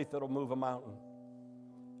kind of faith that'll move a mountain.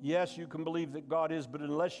 Yes, you can believe that God is, but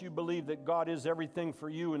unless you believe that God is everything for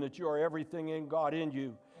you and that you are everything in God in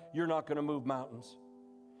you, you're not going to move mountains.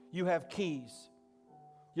 You have keys.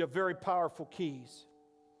 You have very powerful keys.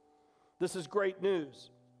 This is great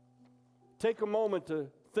news. Take a moment to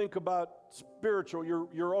think about spiritual,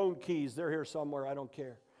 your own keys. They're here somewhere, I don't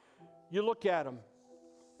care. You look at them,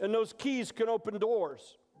 and those keys can open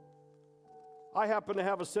doors. I happen to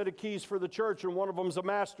have a set of keys for the church, and one of them's a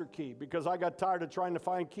master key because I got tired of trying to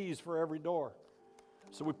find keys for every door.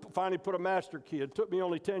 So we finally put a master key. It took me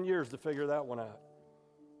only 10 years to figure that one out.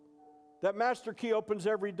 That master key opens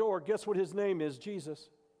every door. Guess what his name is? Jesus.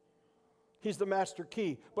 He's the master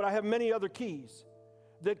key. But I have many other keys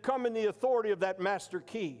that come in the authority of that master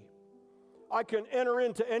key. I can enter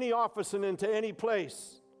into any office and into any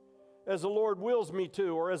place as the Lord wills me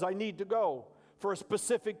to or as I need to go for a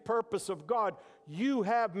specific purpose of God. You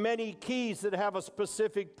have many keys that have a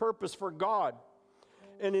specific purpose for God.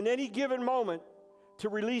 And in any given moment, to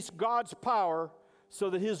release God's power so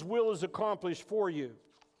that His will is accomplished for you.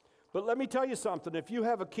 But let me tell you something. If you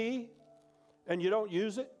have a key and you don't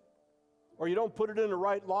use it, or you don't put it in the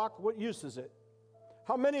right lock, what use is it?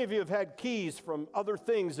 How many of you have had keys from other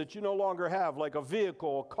things that you no longer have, like a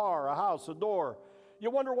vehicle, a car, a house, a door? You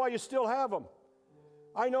wonder why you still have them.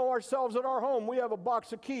 I know ourselves at our home, we have a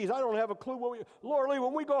box of keys. I don't have a clue what Laura Lee,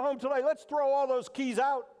 when we go home today, let's throw all those keys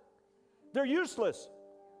out. They're useless.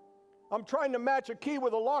 I'm trying to match a key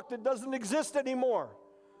with a lock that doesn't exist anymore.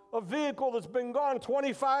 A vehicle that's been gone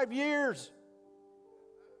 25 years.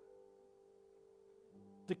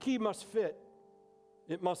 The key must fit.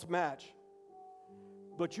 It must match.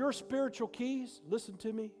 But your spiritual keys, listen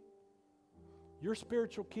to me. Your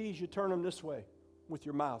spiritual keys, you turn them this way with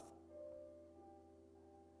your mouth.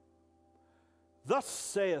 Thus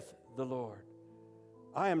saith the Lord,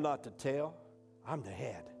 I am not the tail, I'm the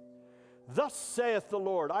head. Thus saith the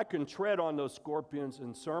Lord, I can tread on those scorpions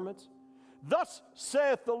in sermons. Thus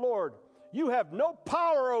saith the Lord, you have no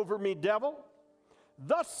power over me, devil.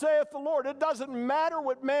 Thus saith the Lord, it doesn't matter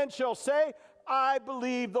what man shall say, I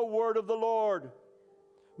believe the word of the Lord.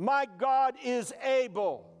 My God is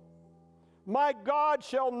able. My God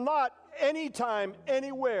shall not anytime,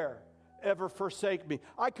 anywhere, ever forsake me.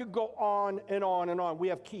 I could go on and on and on. We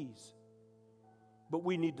have keys, but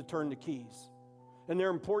we need to turn the keys. And they're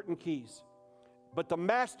important keys. But the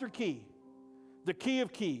master key, the key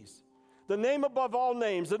of keys, the name above all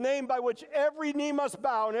names, the name by which every knee must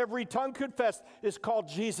bow and every tongue confess is called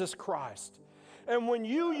Jesus Christ. And when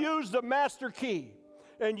you use the master key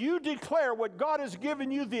and you declare what God has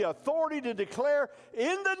given you the authority to declare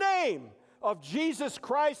in the name of Jesus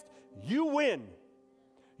Christ, you win.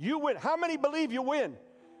 You win. How many believe you win?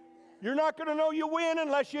 You're not going to know you win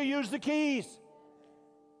unless you use the keys.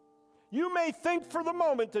 You may think for the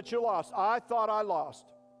moment that you lost. I thought I lost.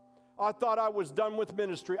 I thought I was done with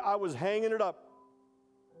ministry. I was hanging it up.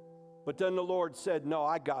 But then the Lord said, no,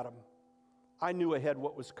 I got him. I knew ahead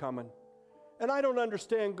what was coming. And I don't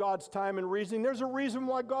understand God's time and reasoning. There's a reason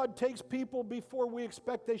why God takes people before we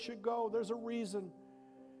expect they should go. There's a reason.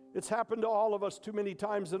 It's happened to all of us too many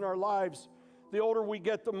times in our lives. The older we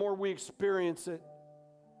get, the more we experience it.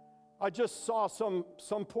 I just saw some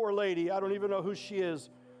poor lady. I don't even know who she is.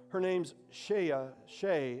 Her name's Shea,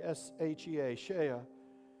 S-H-E-A, Shea,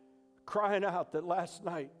 crying out that last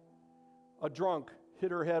night a drunk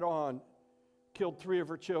hit her head on, killed 3 of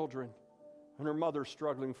her children, and her mother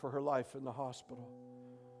struggling for her life in the hospital.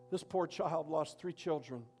 This poor child lost 3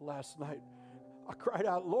 children last night. I cried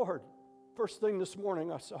out, Lord, First thing this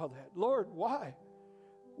morning I saw that. Lord, why?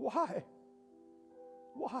 Why?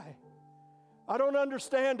 Why? I don't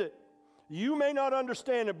understand it. You may not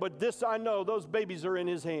understand it, but this I know, those babies are in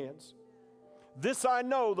His hands. This I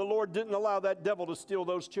know, the Lord didn't allow that devil to steal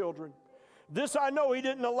those children. This I know, He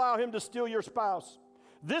didn't allow him to steal your spouse.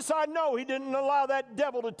 This I know, He didn't allow that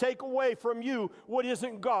devil to take away from you what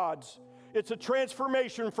isn't God's. It's a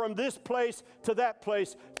transformation from this place to that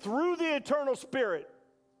place through the eternal Spirit.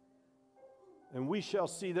 And we shall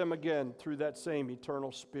see them again through that same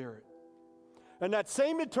eternal Spirit. And that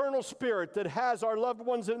same eternal Spirit that has our loved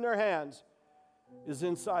ones in their hands is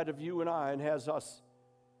inside of you and I and has us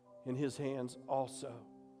in His hands also.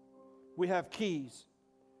 We have keys,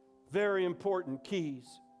 very important keys.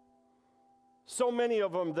 So many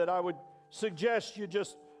of them that I would suggest you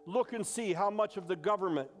just look and see how much of the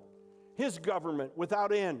government, His government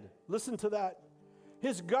without end. Listen to that.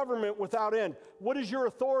 His government without end. What is your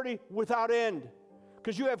authority without end?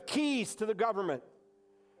 Because you have keys to the government.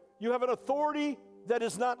 You have an authority that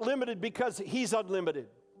is not limited because He's unlimited.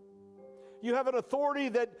 You have an authority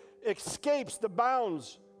that escapes the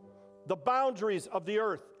boundaries of the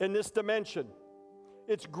earth in this dimension.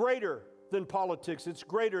 It's greater than politics. It's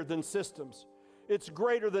greater than systems. It's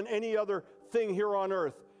greater than any other thing here on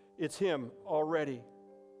earth. It's Him already.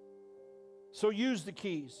 So use the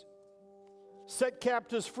keys. Set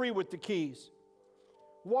captives free with the keys.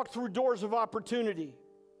 Walk through doors of opportunity.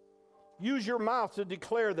 Use your mouth to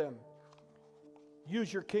declare them.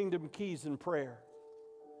 Use your kingdom keys in prayer.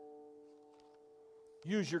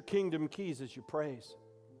 Use your kingdom keys as you praise.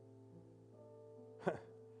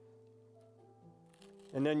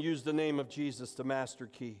 And then use the name of Jesus, the master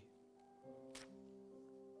key,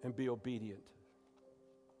 and be obedient.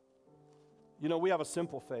 You know, we have a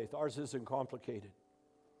simple faith. Ours isn't complicated.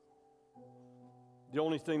 The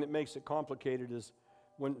only thing that makes it complicated is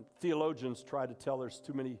when theologians try to tell there's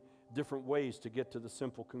too many different ways to get to the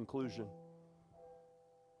simple conclusion.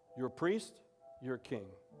 You're a priest, you're a king.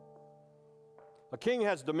 A king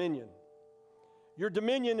has dominion. Your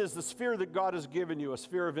dominion is the sphere that God has given you, a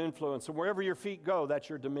sphere of influence. And wherever your feet go, that's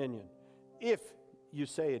your dominion. If you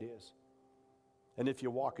say it is. And if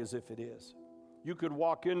you walk as if it is. You could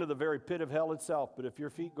walk into the very pit of hell itself, but if your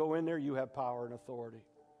feet go in there, you have power and authority.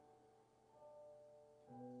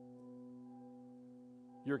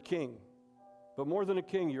 You're a king. But more than a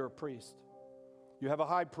king, you're a priest. You have a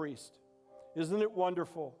high priest. Isn't it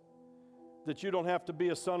wonderful that you don't have to be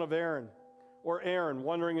a son of Aaron or Aaron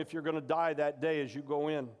wondering if you're going to die that day as you go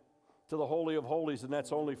in to the Holy of Holies, and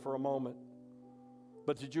that's only for a moment.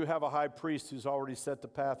 But did you have a high priest who's already set the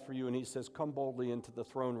path for you, and he says, come boldly into the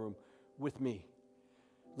throne room with me.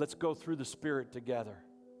 Let's go through the Spirit together.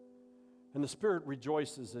 And the Spirit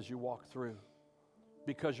rejoices as you walk through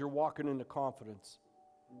because you're walking in the confidence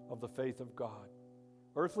of the faith of God.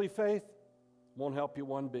 Earthly faith won't help you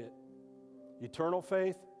one bit. Eternal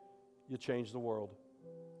faith, you change the world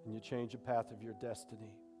and you change the path of your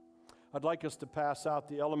destiny. I'd like us to pass out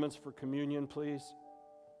the elements for communion, please.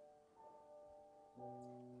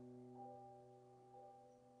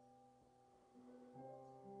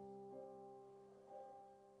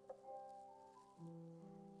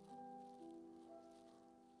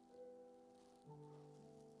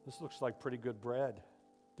 This looks like pretty good bread.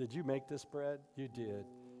 Did you make this bread? You did.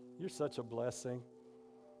 You're such a blessing.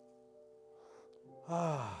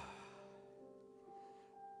 I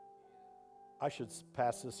should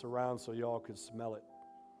pass this around so y'all could smell it.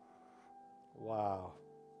 Wow.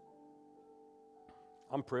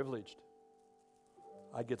 I'm privileged.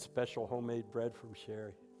 I get special homemade bread from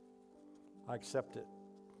Sherry. I accept it.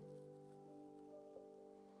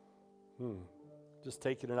 Just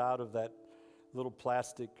taking it out of that little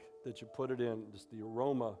plastic that you put it in, just the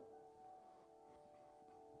aroma.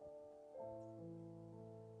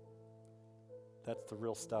 That's the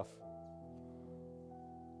real stuff.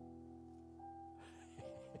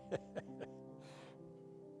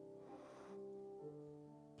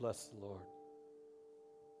 Bless the Lord.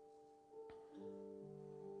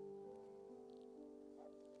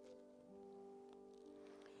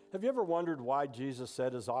 Have you ever wondered why Jesus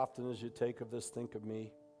said, as often as you take of this, think of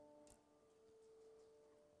me?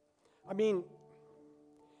 I mean,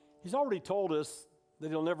 He's already told us that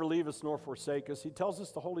He'll never leave us nor forsake us. He tells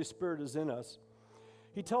us the Holy Spirit is in us.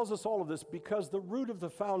 He tells us all of this because the root of the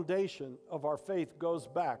foundation of our faith goes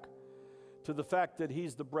back to the fact that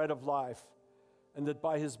He's the bread of life and that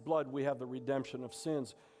by His blood we have the redemption of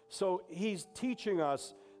sins. So He's teaching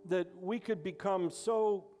us that we could become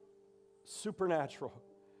so supernatural,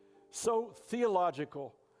 so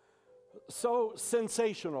theological, so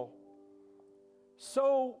sensational,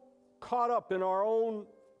 so caught up in our own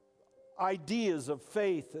ideas of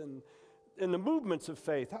faith and the movements of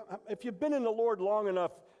faith. If you've been in the Lord long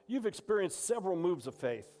enough, you've experienced several moves of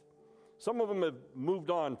faith. Some of them have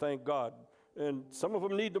moved on, thank God, and some of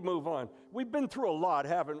them need to move on. We've been through a lot,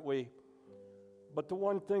 haven't we? But the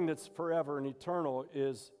one thing that's forever and eternal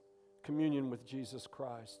is communion with Jesus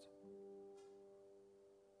Christ.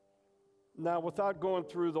 Now, without going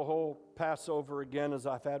through the whole Passover again, as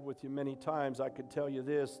I've had with you many times, I could tell you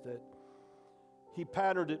this, that he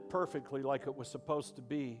patterned it perfectly like it was supposed to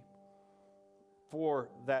be for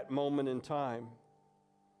that moment in time.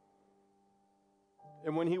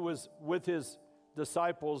 And when he was with his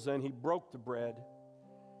disciples and he broke the bread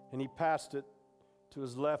and he passed it to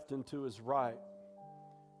his left and to his right,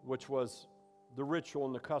 which was the ritual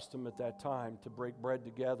and the custom at that time to break bread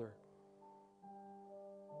together,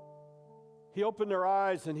 he opened their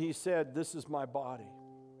eyes and he said, "This is my body.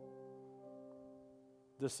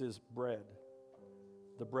 This is bread,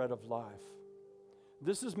 the bread of life.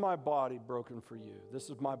 This is my body broken for you. This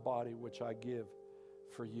is my body which I give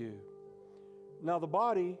for you." Now the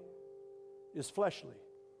body is fleshly.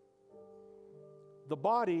 The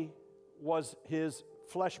body was his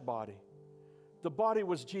flesh body. The body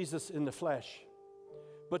was Jesus in the flesh.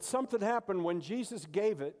 But something happened when Jesus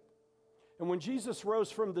gave it, and when Jesus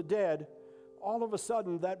rose from the dead, all of a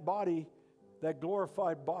sudden that body, that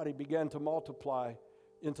glorified body, began to multiply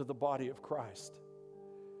into the body of Christ.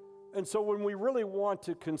 And so when we really want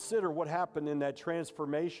to consider what happened in that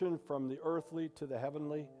transformation from the earthly to the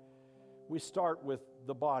heavenly, we start with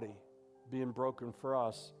the body being broken for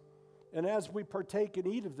us. And as we partake and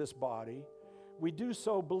eat of this body, we do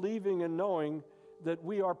so believing and knowing that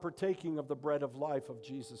we are partaking of the bread of life of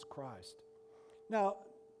Jesus Christ. Now,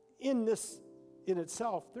 in this, in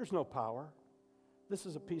itself, there's no power. This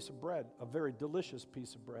is a piece of bread, a very delicious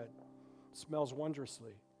piece of bread. It smells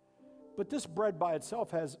wondrously. But this bread by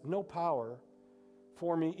itself has no power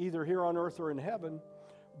for me either here on earth or in heaven.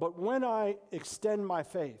 But when I extend my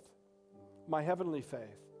faith, my heavenly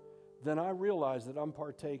faith, then I realize that I'm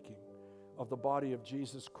partaking of the body of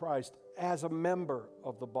Jesus Christ as a member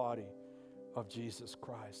of the body of Jesus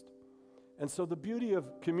Christ. And so the beauty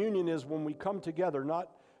of communion is when we come together, not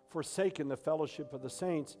forsaking the fellowship of the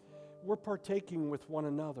saints, we're partaking with one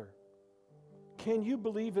another. Can you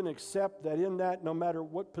believe and accept that in that, no matter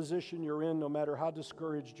what position you're in, no matter how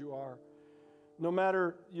discouraged you are, no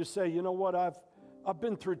matter you say, you know what, I've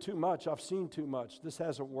been through too much, I've seen too much, this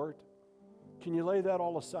hasn't worked. Can you lay that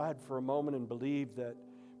all aside for a moment and believe that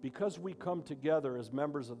because we come together as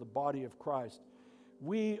members of the body of Christ,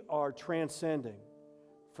 we are transcending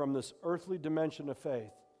from this earthly dimension of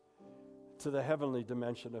faith to the heavenly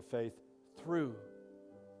dimension of faith through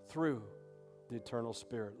the eternal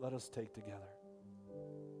Spirit. Let us take together.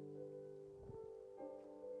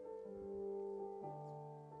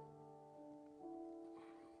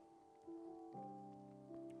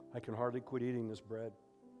 I can hardly quit eating this bread.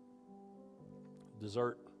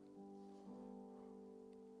 Dessert.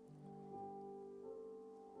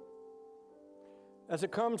 As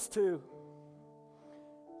it comes to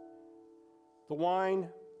the wine,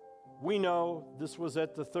 we know this was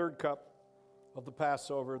at the third cup of the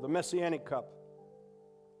Passover, the Messianic cup.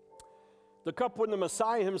 The cup when the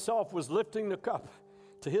Messiah himself was lifting the cup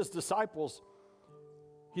to his disciples.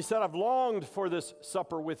 He said, "I've longed for this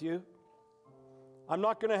supper with you. I'm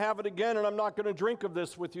not going to have it again, and I'm not going to drink of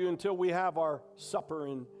this with you until we have our supper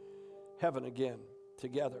in heaven again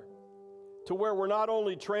together." To where we're not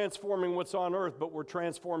only transforming what's on earth, but we're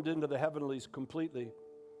transformed into the heavenlies completely,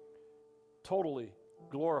 totally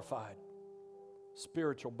glorified,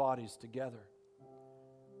 spiritual bodies together.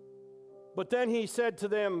 But then he said to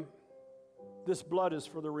them, "This blood is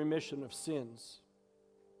for the remission of sins."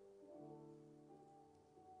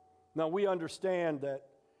 Now we understand that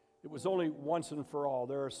it was only once and for all.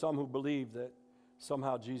 There are some who believe that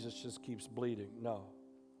somehow Jesus just keeps bleeding. No.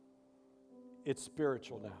 It's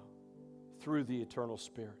spiritual now, through the eternal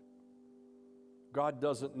Spirit. God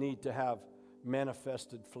doesn't need to have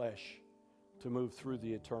manifested flesh to move through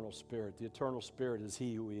the eternal Spirit. The eternal Spirit is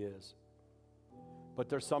He who He is. But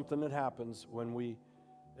there's something that happens when we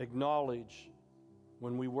acknowledge,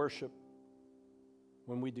 when we worship,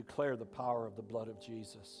 when we declare the power of the blood of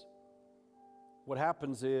Jesus. What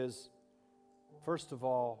happens is, first of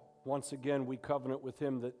all, once again, we covenant with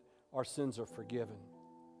Him that our sins are forgiven.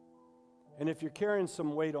 And if you're carrying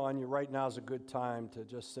some weight on you, right now is a good time to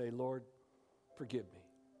just say, "Lord, forgive me.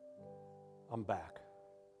 I'm back.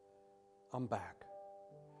 I'm back."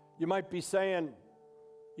 You might be saying,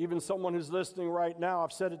 even someone who's listening right now,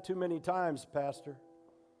 "I've said it too many times, Pastor.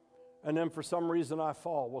 And then for some reason I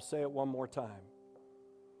fall." We'll say it one more time.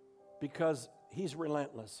 Because He's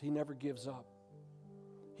relentless. He never gives up.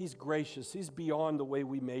 He's gracious. He's beyond the way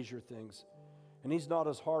we measure things. And He's not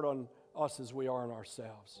as hard on us as we are on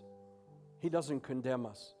ourselves. He doesn't condemn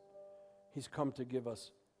us. He's come to give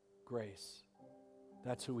us grace.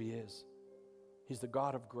 That's who He is. He's the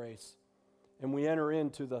God of grace. And we enter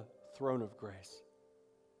into the throne of grace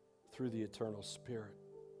through the eternal Spirit.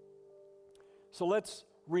 So let's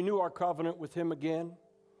renew our covenant with Him again.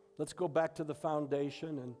 Let's go back to the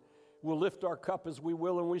foundation, and we'll lift our cup as we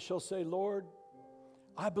will, and we shall say, Lord,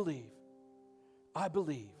 I believe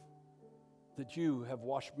that You have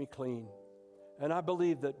washed me clean. And I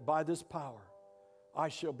believe that by this power, I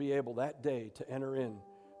shall be able that day to enter in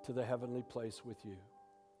to the heavenly place with You.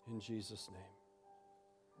 In Jesus' name.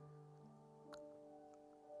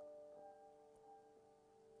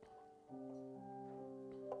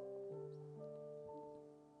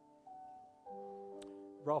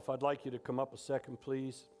 Ralph, I'd like you to come up a second,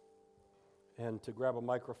 please, and to grab a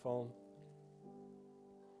microphone.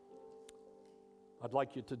 I'd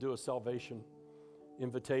like you to do a salvation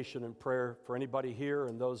invitation and prayer for anybody here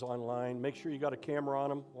and those online. Make sure you got a camera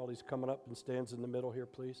on him while he's coming up and stands in the middle here,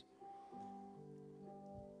 please.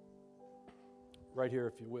 Right here,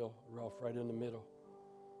 if you will, Ralph, right in the middle.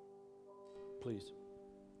 Please.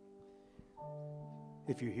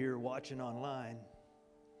 If you're here watching online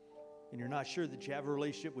and you're not sure that you have a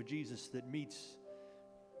relationship with Jesus that meets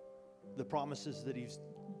the promises that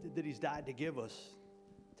He's died to give us,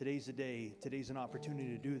 today's the day. Today's an opportunity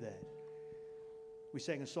to do that. We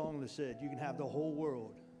sang a song that said, you can have the whole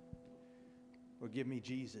world or give me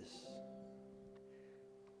Jesus.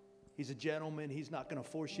 He's a gentleman. He's not going to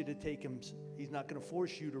force you to take Him. He's not going to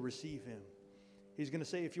force you to receive Him. He's going to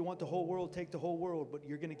say, if you want the whole world, take the whole world, but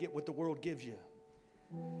you're going to get what the world gives you.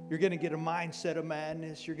 You're going to get a mindset of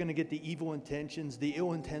madness. You're going to get the evil intentions, the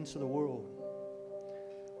ill intents of the world.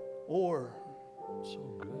 Or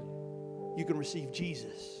so good. You can receive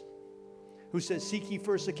Jesus, who says, seek ye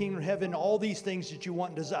first the kingdom of heaven. All these things that you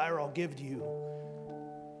want and desire, I'll give to you.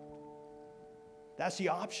 That's the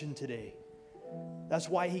option today. That's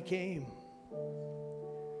why He came.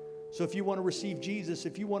 So if you want to receive Jesus,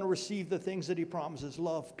 if you want to receive the things that He promises,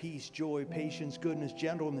 love, peace, joy, patience, goodness,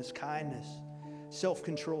 gentleness, kindness,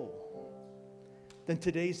 self-control, then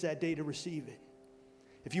today's that day to receive it.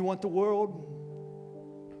 If you want the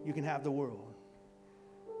world, you can have the world.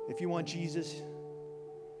 If you want Jesus,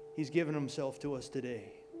 He's given Himself to us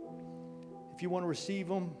today. If you want to receive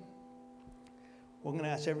Him, we're going to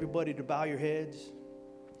ask everybody to bow your heads.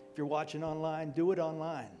 If you're watching online, do it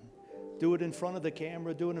online. Do it in front of the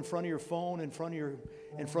camera. Do it in front of your phone, in front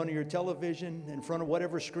of your television, in front of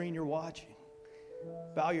whatever screen you're watching.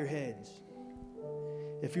 Bow your heads.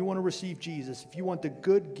 If you want to receive Jesus, if you want the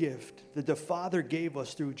good gift that the Father gave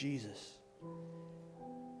us through Jesus,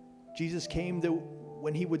 Jesus came that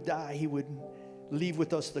when He would die, He would leave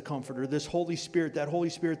with us the Comforter, this Holy Spirit, that Holy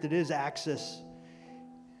Spirit that is access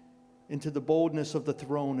into the boldness of the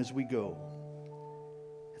throne as we go.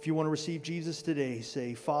 If you want to receive Jesus today,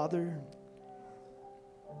 say, Father,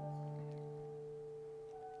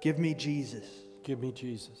 give me Jesus. Give me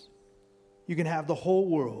Jesus. You can have the whole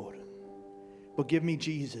world, but give me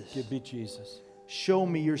Jesus. Give me Jesus. Show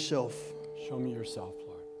me yourself. Show me yourself,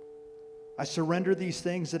 Lord. I surrender these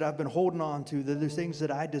things that I've been holding on to, the things that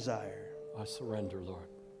I desire. I surrender, Lord.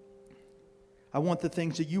 I want the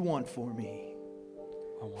things that You want for me.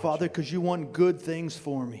 Father, because You want good things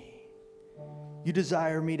for me. You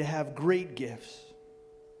desire me to have great gifts,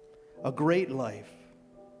 a great life.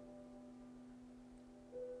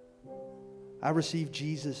 I receive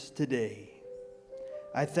Jesus today.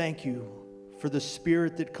 I thank You for the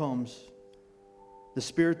Spirit that comes, the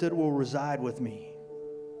Spirit that will reside with me,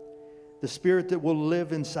 the Spirit that will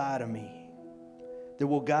live inside of me, that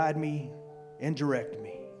will guide me and direct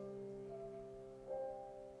me.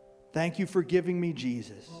 Thank You for giving me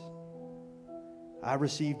Jesus. I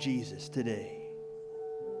receive Jesus today.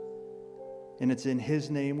 And it's in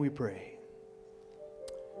His name we pray.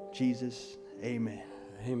 Jesus, amen.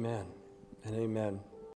 Amen and amen.